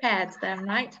we've prepared them,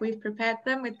 right? We've prepared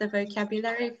them with the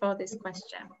vocabulary for this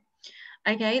question.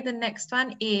 Okay, the next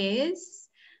one is,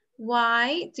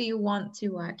 why do you want to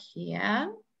work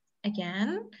here?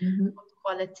 Again, what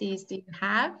qualities do you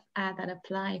have that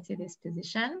apply to this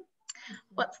position?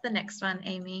 What's the next one,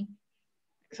 Amy?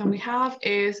 So we have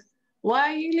is,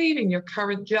 why are you leaving your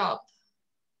current job?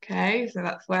 Okay, so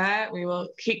that's where we will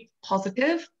keep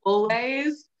positive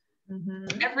always.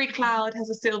 Every cloud has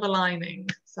a silver lining.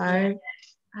 So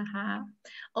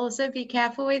also be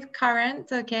careful with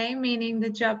current, okay, meaning the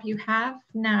job you have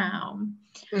now.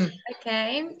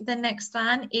 Okay, the next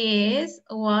one is,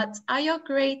 what are your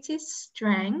greatest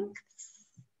strengths?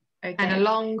 Okay. And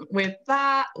along with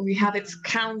that, we have its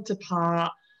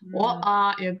counterpart. What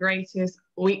are your greatest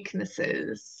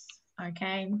weaknesses?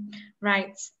 Okay,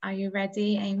 right. Are you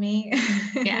ready, Amy?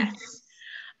 Yes.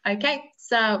 Okay,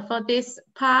 so for this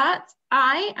part,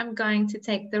 I am going to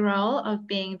take the role of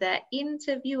being the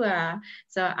interviewer.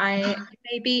 So I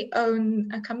maybe own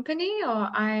a company or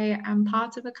I am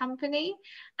part of a company,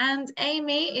 and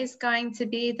Amy is going to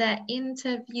be the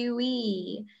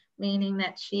interviewee, meaning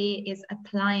that she is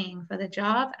applying for the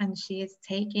job and she is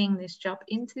taking this job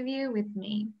interview with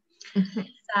me.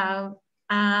 So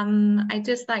I'd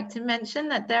just like to mention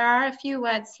that there are a few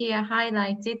words here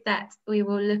highlighted that we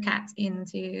will look at in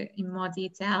more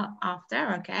detail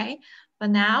after, okay? For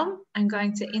now, I'm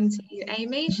going to interview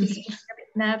Amy. She's a bit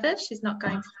nervous. She's not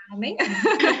going to tell me.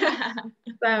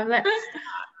 So let's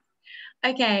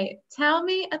start. Okay, tell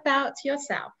me about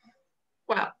yourself.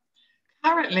 Well,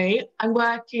 currently I'm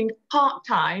working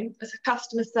part-time as a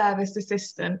customer service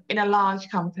assistant in a large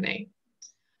company.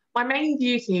 My main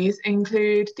duties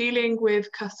include dealing with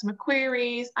customer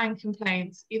queries and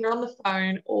complaints, either on the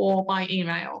phone or by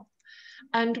email.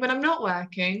 And when I'm not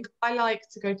working, I like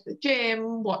to go to the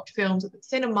gym, watch films at the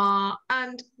cinema,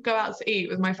 and go out to eat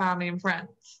with my family and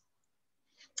friends.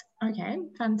 Okay,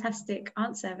 fantastic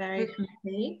answer, very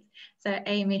complete. So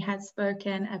Amy has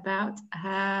spoken about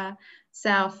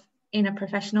herself in a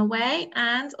professional way,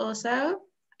 and also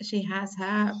she has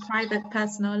her private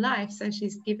personal life. So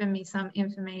she's given me some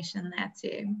information there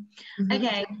too.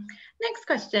 Okay, next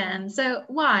question. So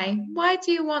why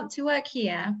do you want to work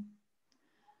here?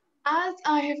 As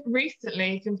I have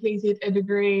recently completed a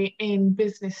degree in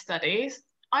business studies,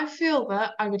 I feel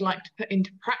that I would like to put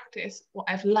into practice what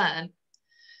I've learned.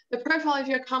 The profile of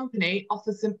your company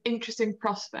offers some interesting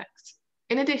prospects.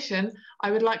 In addition,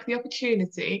 I would like the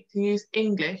opportunity to use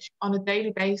English on a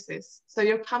daily basis, so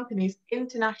your company's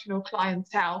international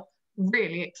clientele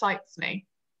really excites me.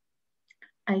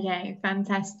 Okay,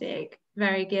 fantastic.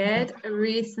 Very good.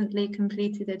 Recently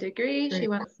completed a degree. She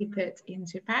wants to put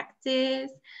into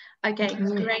practice. Okay,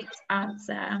 great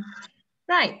answer.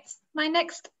 Right, my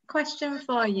next question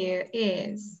for you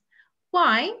is,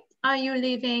 why are you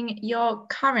leaving your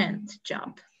current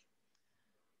job?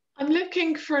 I'm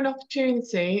looking for an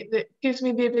opportunity that gives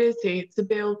me the ability to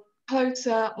build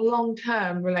closer,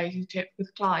 long-term relationships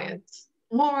with clients.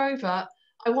 Moreover,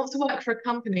 I want to work for a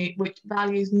company which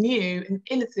values new and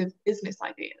innovative business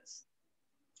ideas.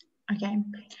 Okay,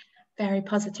 very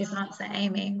positive answer,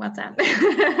 Amy. Well done.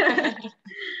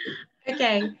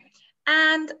 Okay,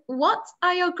 and what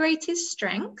are your greatest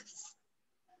strengths?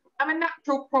 I'm a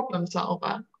natural problem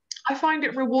solver. I find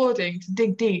it rewarding to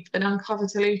dig deep and uncover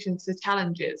solutions to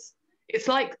challenges. It's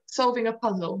like solving a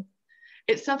puzzle.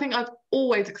 It's something I've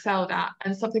always excelled at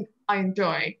and something I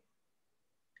enjoy.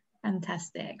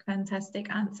 Fantastic, fantastic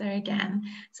answer again.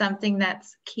 Something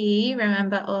that's key,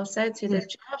 remember, also to the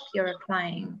job you're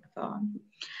applying for.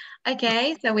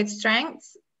 Okay, so with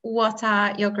strengths, what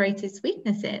are your greatest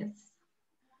weaknesses?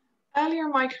 Earlier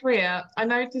in my career, I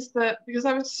noticed that because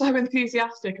I was so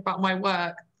enthusiastic about my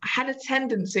work, I had a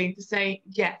tendency to say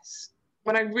yes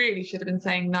when I really should have been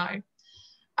saying no.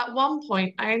 At one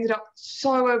point, I ended up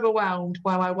so overwhelmed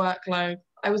by my workload.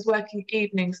 I was working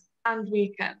evenings and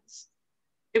weekends.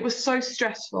 It was so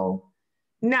stressful.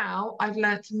 Now I've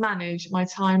learned to manage my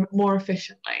time more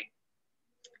efficiently.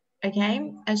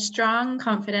 Okay, a strong,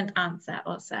 confident answer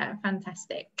also.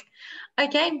 Fantastic.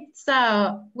 Okay,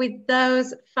 so with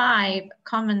those 5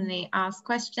 commonly asked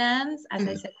questions, as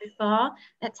I said before,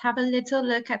 let's have a little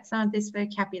look at some of this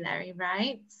vocabulary,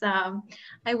 right? So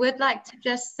I would like to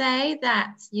just say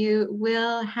that you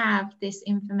will have this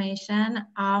information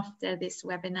after this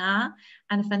webinar.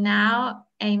 And for now,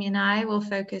 Amy and I will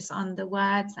focus on the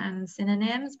words and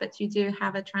synonyms, but you do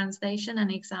have a translation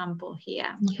and example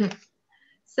here.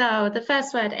 So the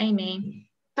first word, Amy.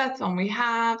 First one we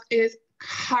have is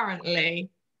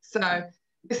currently. So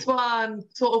this one,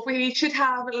 sort of, we should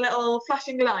have a little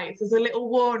flashing lights as a little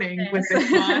warning with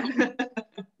this one,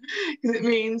 because it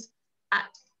means at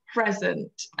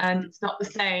present, and it's not the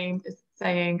same as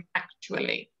saying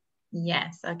actually.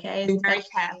 Yes, okay. Be very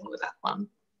careful with that one.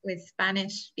 With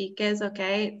Spanish speakers,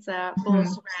 okay, it's a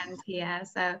false friend here.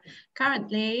 So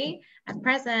currently, at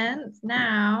present,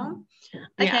 now,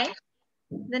 okay. Yeah.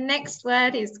 The next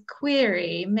word is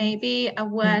query, maybe a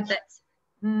word that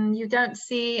you don't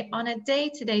see on a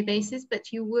day-to-day basis,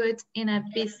 but you would in a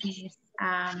business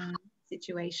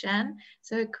situation.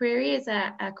 So a query is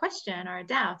a question or a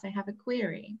doubt. I have a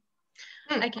query.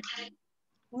 Okay,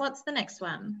 what's the next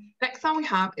one? Next one we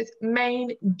have is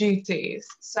main duties.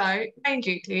 So main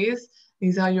duties,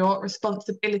 these are your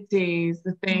responsibilities,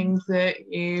 the things that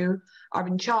you are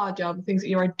in charge of, the things that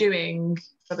you are doing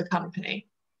for the company.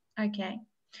 Okay.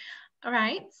 All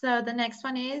right. So the next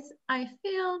one is, I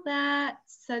feel that.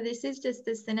 So this is just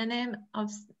a synonym of,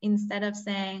 instead of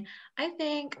saying, I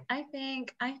think,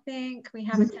 we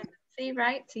have a tendency,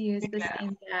 right, to use the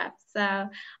same verb. So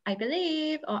I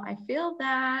believe, or I feel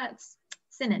that,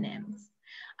 synonyms.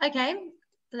 Okay,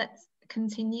 let's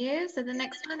continue. So the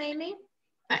next one, Amy?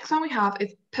 Next one we have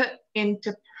is put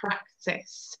into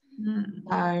practice.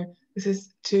 So this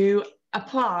is to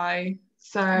apply.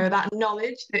 So that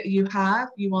knowledge that you have,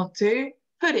 you want to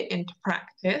put it into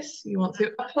practice. You want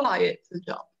to apply it to the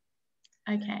job.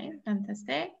 Okay,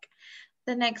 fantastic.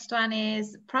 The next one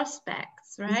is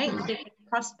prospects, right? Different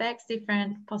prospects,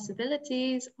 different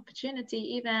possibilities, opportunity,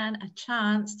 even a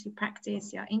chance to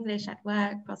practice your English at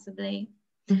work, possibly.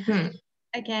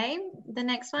 Okay, the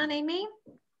next one, Amy?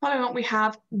 Following on, we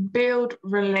have build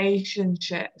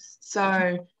relationships.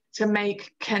 So to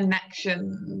make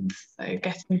connections, so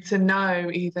getting to know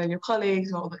either your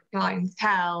colleagues or the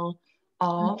clientele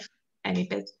of any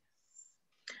business.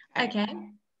 Okay.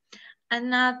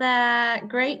 Another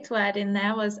great word in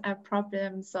there was a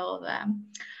problem solver.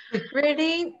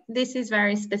 Really, this is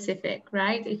very specific,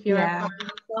 right? If you're a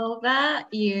problem solver.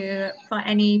 You, for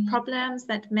any problems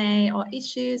that may or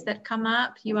issues that come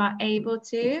up, you are able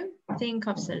to think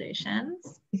of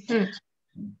solutions.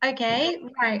 Okay,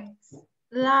 right.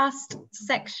 Last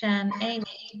section,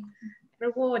 Amy.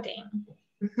 Rewarding.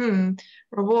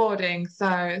 Rewarding. So,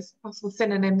 a possible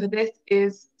synonym for this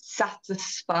is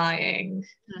satisfying.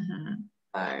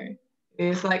 So,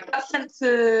 it's like that sense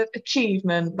of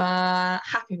achievement, that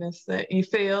happiness that you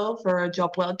feel for a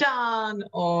job well done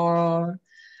or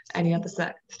any other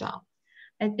stuff.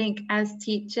 I think as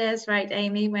teachers, right,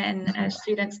 Amy, when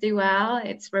students do well,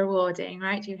 it's rewarding,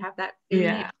 right? You have that feeling.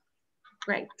 Yeah.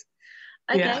 Great.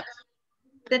 Okay. Yeah.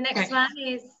 The next one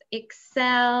is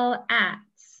excel at.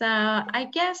 So I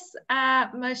guess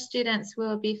most students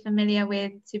will be familiar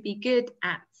with to be good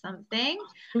at something,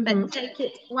 but take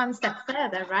it one step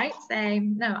further, right? Say,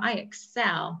 no, I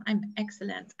excel. I'm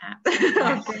excellent at.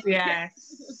 Yes,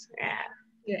 yes. Yeah.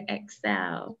 You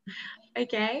excel.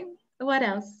 Okay. What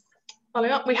else?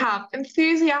 Following up, we have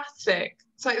enthusiastic.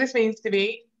 So this means to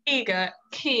be eager,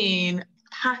 keen,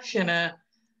 passionate.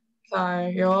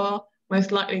 So you're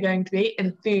most likely going to be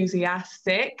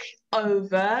enthusiastic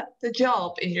over the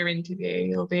job in your interview.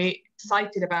 You'll be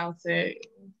excited about it.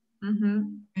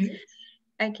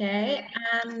 Okay,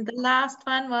 and the last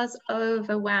one was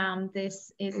overwhelmed.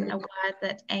 This is a word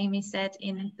that Amy said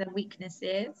in the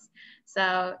weaknesses.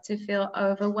 So to feel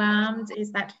overwhelmed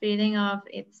is that feeling of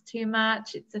it's too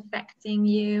much, it's affecting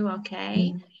you,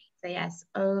 okay? So yes,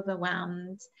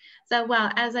 overwhelmed. So well,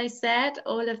 as I said,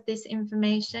 all of this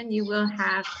information you will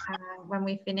have when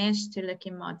we finish to look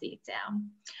in more detail.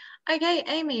 Okay,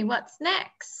 Amy, what's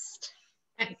next?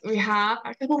 We have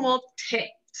a couple more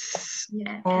tips.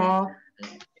 Yeah.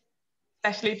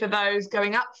 Especially for those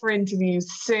going up for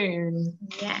interviews soon.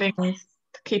 Yeah. Things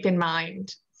to keep in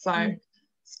mind. So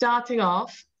starting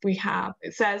off, we have,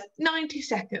 it says 90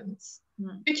 seconds.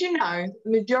 Did you know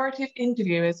the majority of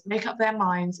interviewers make up their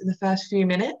minds in the first few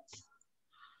minutes?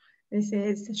 This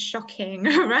is shocking,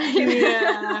 right?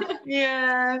 Yeah,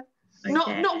 yeah.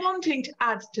 Okay. Not wanting to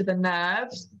add to the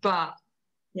nerves, but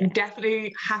you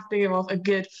definitely have to give off a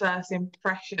good first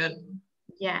impression.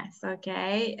 Yes,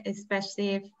 okay. Especially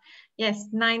if, yes,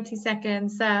 90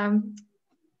 seconds.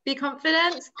 Be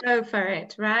confident, go for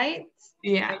it, right?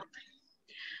 Yeah.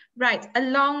 Right,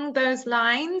 along those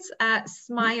lines,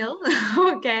 smile,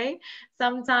 okay?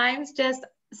 Sometimes just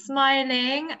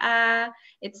smiling,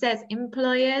 it says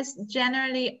employers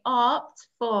generally opt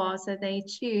for, so they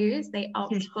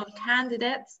opt for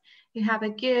candidates who have a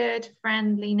good,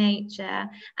 friendly nature.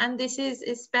 And this is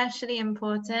especially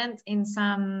important in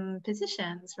some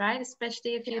positions, right?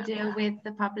 Especially if you deal with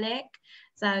the public.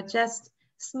 So just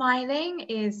smiling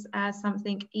is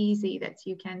something easy that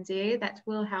you can do that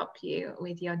will help you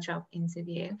with your job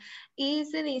interview.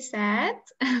 Easily said,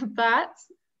 but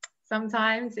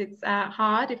sometimes it's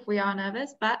hard if we are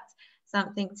nervous, but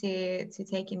something to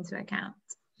take into account.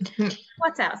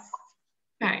 What else?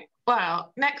 Okay,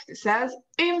 well, next it says,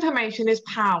 information is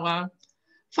power.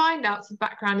 Find out some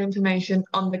background information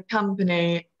on the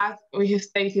company. As we have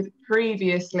stated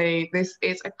previously, this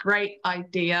is a great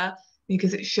idea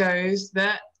because it shows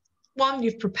that, one,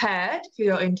 you've prepared for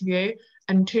your interview,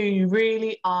 and two, you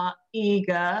really are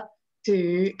eager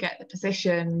to get the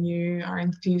position. You are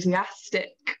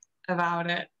enthusiastic about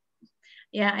it.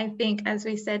 Yeah, I think as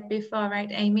we said before, right,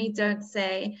 Amy, don't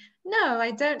say, no,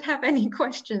 I don't have any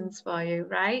questions for you,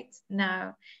 right?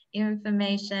 No,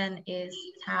 information is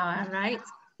power, right?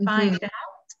 Find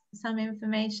out some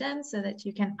information so that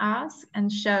you can ask and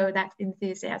show that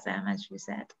enthusiasm, as you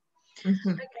said.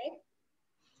 Okay.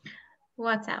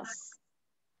 What else?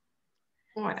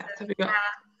 What else have we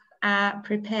got?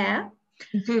 Prepare.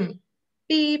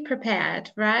 Be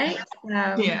prepared, right?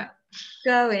 Yeah.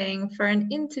 Going for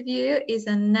an interview is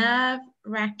a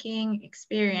nerve-wracking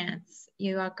experience.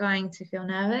 You are going to feel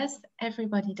nervous.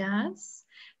 Everybody does.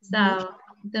 So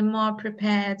the more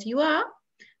prepared you are,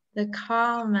 the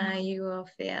calmer you will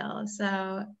feel.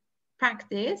 So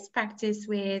practice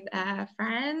with a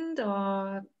friend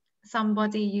or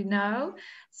somebody you know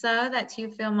so that you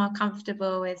feel more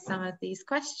comfortable with some of these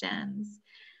questions.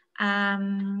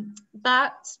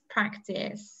 But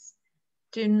practice.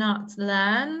 Do not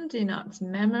learn, do not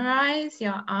memorize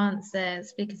your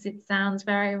answers because it sounds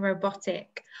very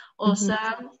robotic. Also,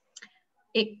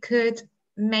 it could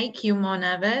make you more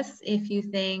nervous if you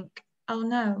think, oh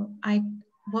no,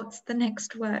 what's the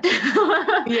next word?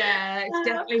 Yeah, it's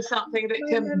definitely something that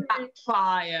can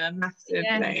backfire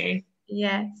massively.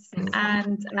 Yes.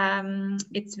 And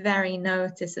it's very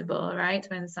noticeable, right,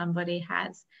 when somebody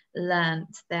has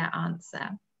learnt their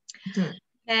answer.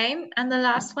 Okay, and the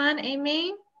last one,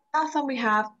 Amy? Last one we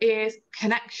have is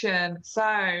connection.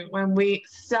 So when we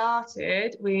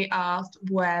started, we asked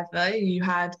whether you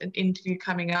had an interview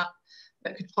coming up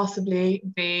that could possibly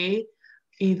be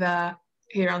either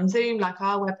here on Zoom, like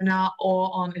our webinar,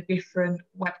 or on a different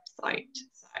website.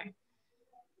 So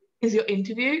is your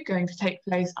interview going to take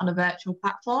place on a virtual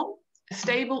platform? A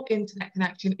stable internet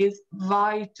connection is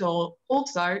vital.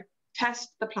 Also,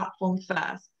 test the platform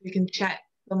first. You can check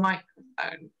the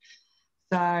microphone.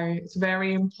 So it's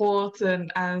very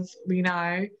important, as we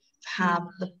know, to have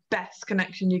the best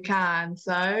connection you can.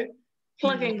 So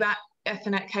plugging that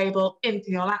Ethernet cable into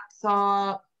your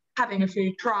laptop, having a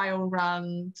few trial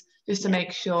runs, just to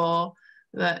make sure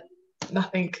that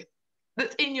nothing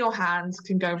that's in your hands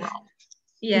can go wrong.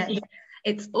 Yes,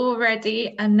 it's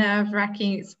already a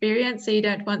nerve-wracking experience, so you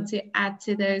don't want to add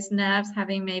to those nerves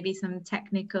having maybe some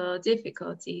technical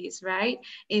difficulties, right?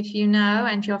 If you know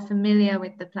and you're familiar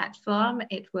with the platform,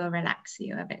 it will relax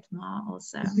you a bit more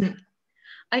also.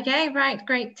 Okay, right,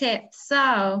 great tips.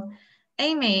 So,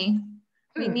 Amy,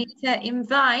 we need to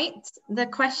invite the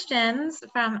questions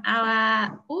from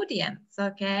our audience,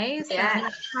 okay? So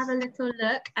let's have a little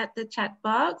look at the chat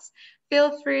box.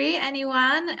 Feel free,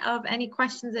 anyone, of any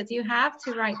questions that you have,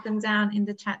 to write them down in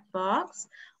the chat box.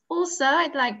 Also,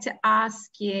 I'd like to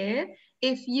ask you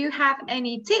if you have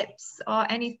any tips or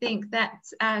anything that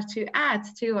to add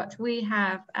to what we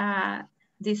have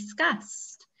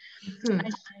discussed.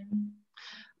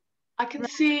 I can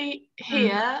see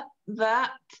here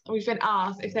that we've been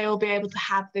asked if they will be able to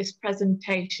have this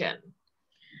presentation.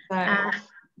 So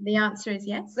the answer is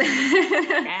yes.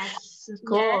 Yes, of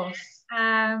course. Yes.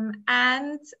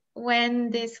 And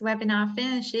when this webinar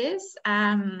finishes,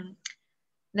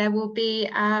 there will be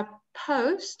a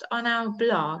post on our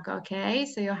blog, okay?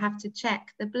 So you'll have to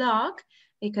check the blog,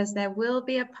 because there will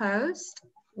be a post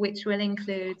which will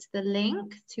include the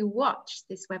link to watch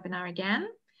this webinar again,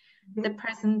 the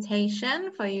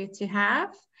presentation for you to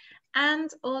have, and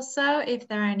also if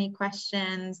there are any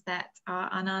questions that are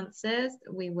unanswered,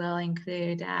 we will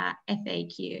include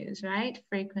FAQs, right?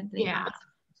 Frequently asked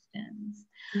questions.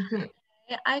 Okay,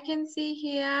 I can see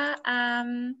here,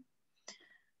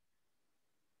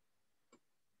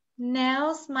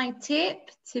 Nels, my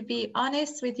tip, to be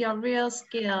honest with your real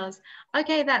skills.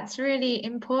 Okay, that's really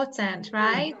important,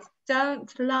 right?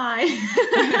 Don't lie.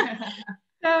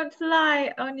 Don't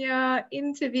lie on your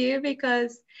interview,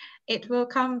 because it will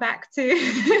come back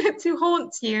to to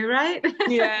haunt you, right?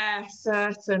 Yeah,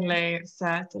 certainly, it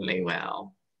certainly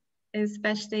will.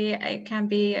 Especially it can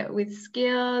be with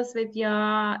skills, with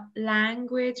your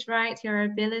language, right? Your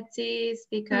abilities,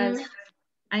 because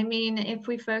I mean, if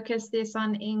we focus this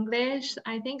on English,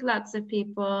 I think lots of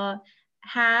people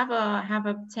have or have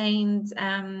obtained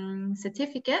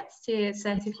certificates to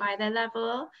certify their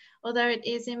level, although it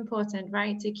is important,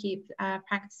 right, to keep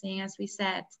practicing, as we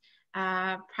said.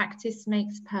 Practice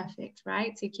makes perfect,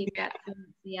 right, to keep that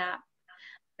fluency up.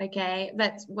 Okay,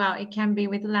 but well, it can be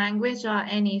with language or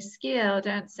any skill.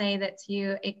 Don't say that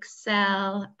you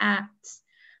excel at,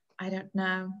 I don't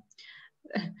know,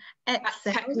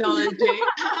 Excel. Technology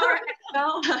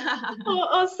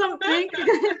or something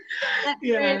that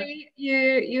really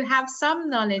you have some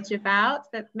knowledge about,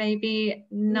 but maybe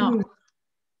not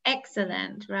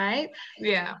excellent, right?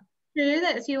 Yeah. True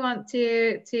that you want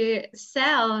to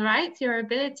sell, right, your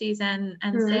abilities and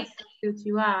say how good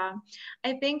you are.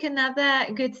 I think another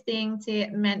good thing to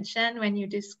mention when you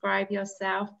describe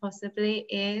yourself possibly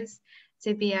is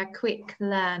to be a quick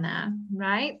learner,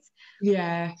 right?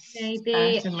 Yes,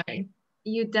 Maybe certainly.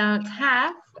 You don't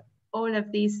have all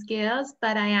of these skills,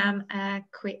 but I am a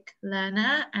quick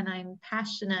learner and I'm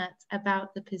passionate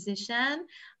about the position.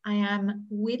 I am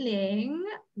willing,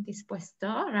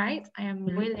 dispuesto, right? I am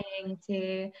willing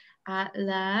to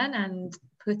learn and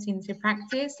put into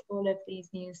practice all of these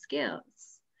new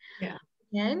skills. Yeah.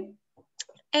 Okay.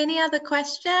 Any other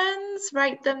questions?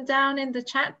 Write them down in the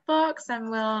chat box and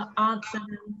we'll answer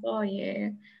them for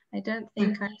you. I don't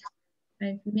think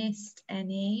I've missed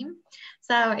any.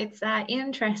 So it's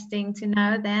interesting to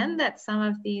know then that some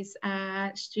of these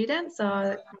students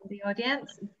or the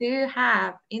audience do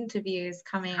have interviews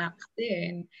coming up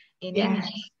soon in English.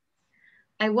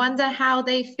 I wonder how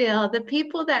they feel. The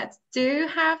people that do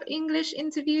have English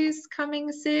interviews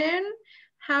coming soon,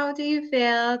 how do you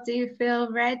feel? Do you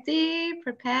feel ready,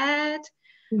 prepared?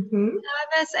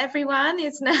 Nervous? Everyone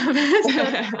is nervous.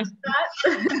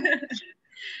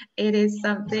 It is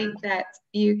something that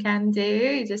you can do.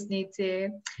 You just need to,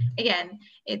 again,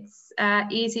 it's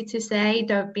easy to say,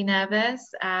 don't be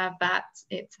nervous, but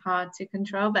it's hard to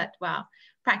control. But well,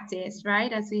 practice,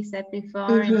 right? As we said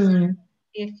before,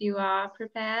 if you are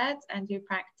prepared and you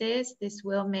practice, this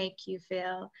will make you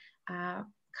feel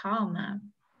calmer.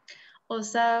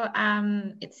 Also,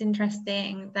 it's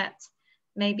interesting that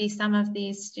maybe some of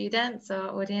these students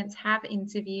or audience have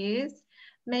interviews,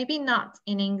 maybe not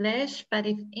in English, but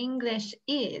if English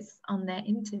is on their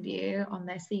interview, on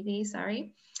their CV,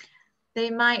 sorry, they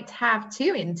might have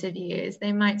 2 interviews.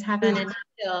 They might have an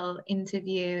initial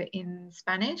interview in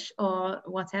Spanish or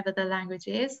whatever the language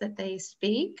is that they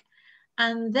speak,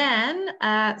 and then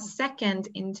a second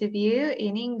interview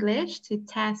in English to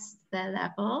test their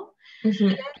level.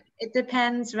 It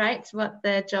depends, right, what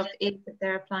the job is that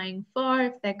they're applying for.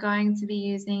 If they're going to be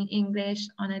using English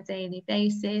on a daily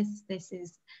basis, this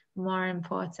is more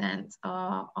important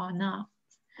or not.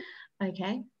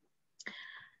 Okay.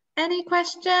 Any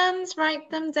questions? Write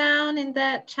them down in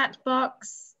the chat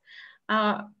box.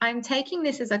 I'm taking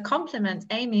this as a compliment,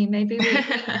 Amy. Maybe we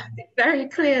can it very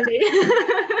clearly.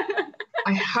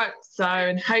 I hope so,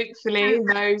 and hopefully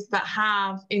those that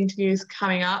have interviews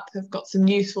coming up have got some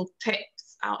useful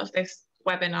tips out of this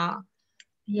webinar.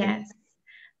 Yes,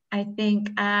 I think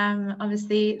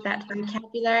obviously that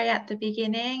vocabulary at the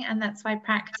beginning, and that's why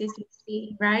practice is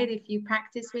key, right? If you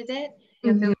practice with it,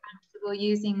 you'll feel comfortable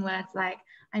using words like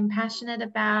I'm passionate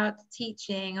about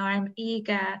teaching, or I'm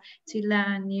eager to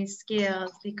learn new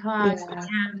skills because I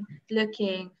am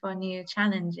looking for new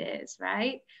challenges,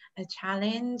 right? A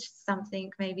challenge,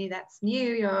 something maybe that's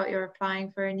new, you're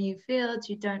applying for a new field,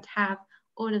 you don't have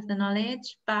all of the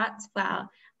knowledge, but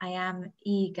well, I am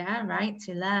eager, right,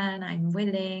 to learn, I'm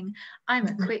willing, I'm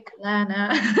a quick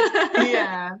learner.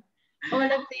 Yeah. All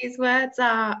of these words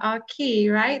are key,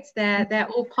 right? They're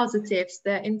all positives.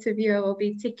 The interviewer will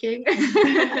be ticking.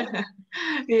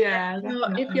 Yeah.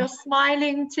 If you're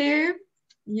smiling too,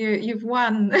 you've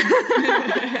won.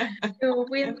 You'll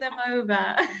win them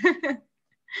over.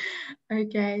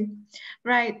 Okay,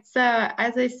 right. So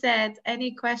as I said,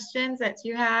 any questions that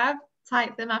you have,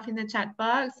 type them up in the chat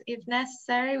box. If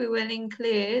necessary, we will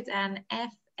include an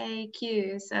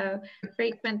FAQ, so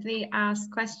frequently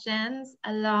asked questions,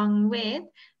 along with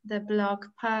the blog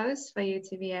post for you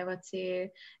to be able to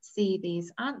see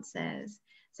these answers.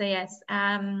 So yes,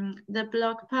 the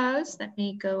blog post, let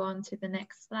me go on to the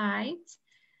next slide,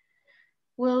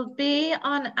 will be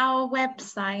on our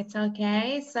website,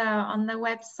 okay? So on the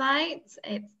website,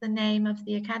 it's the name of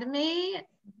the academy,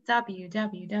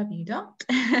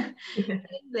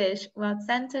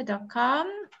 www.englishworldcenter.com,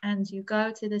 and you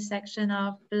go to the section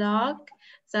of blog.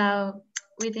 So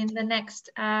within the next,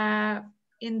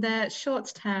 in the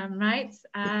short term, right?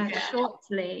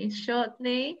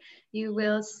 Shortly, you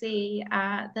will see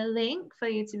the link for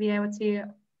you to be able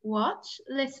to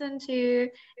listen to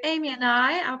Amy and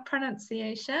our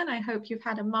pronunciation. I hope you've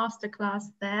had a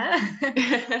masterclass there.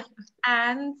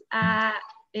 And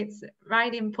it's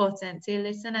right important to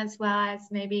listen as well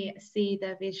as maybe see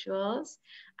the visuals.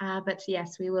 But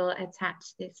yes, we will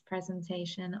attach this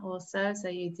presentation also. So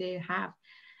you do have,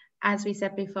 as we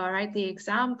said before, right, the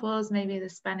examples, maybe the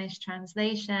Spanish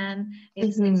translation,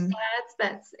 it's mixed words,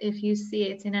 but if you see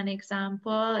it in an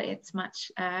example, it's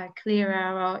much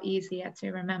clearer or easier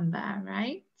to remember,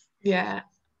 right? Yeah.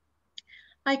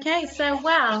 Okay, so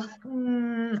well,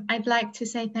 I'd like to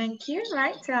say thank you,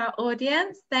 right, to our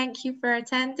audience. Thank you for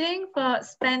attending, for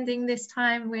spending this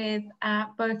time with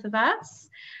both of us.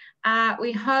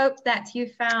 We hope that you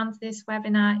found this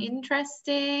webinar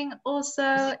interesting.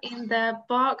 Also in the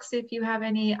box, if you have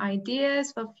any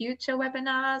ideas for future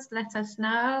webinars, let us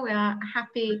know. We are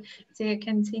happy to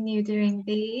continue doing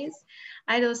these.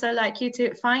 I'd also like you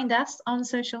to find us on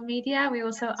social media. We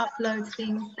also upload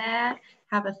things there,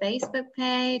 have a Facebook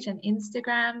page, an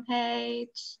Instagram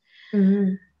page.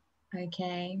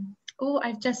 Okay. Oh,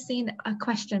 I've just seen a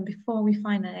question before we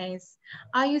finalize.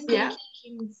 Are you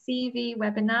thinking CV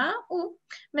webinar? Oh,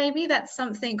 maybe that's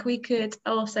something we could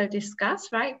also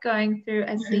discuss, right? Going through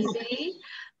a CV,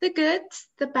 the good,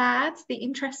 the bad, the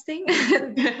interesting,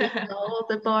 the dull,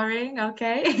 the boring,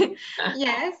 okay?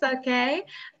 Yes, okay.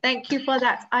 Thank you for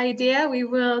that idea. We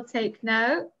will take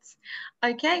notes.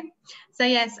 Okay, so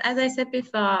yes, as I said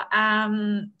before,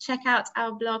 check out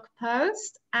our blog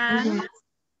post and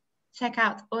check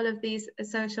out all of these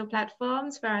social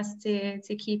platforms for us to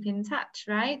keep in touch,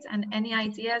 right? And any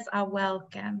ideas are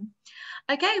welcome.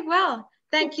 Okay, well,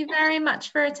 thank you very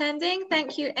much for attending.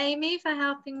 Thank you, Amy, for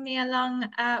helping me along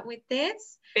with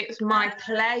this. It's my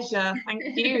pleasure.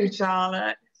 Thank you,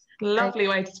 Charlotte. Lovely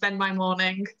way to spend my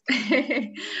morning.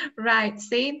 Right,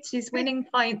 see, she's winning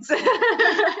points.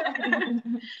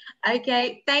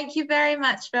 Okay, thank you very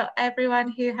much for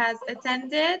everyone who has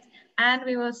attended, and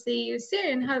we will see you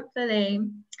soon, hopefully.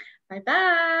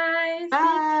 Bye-bye.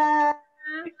 Bye.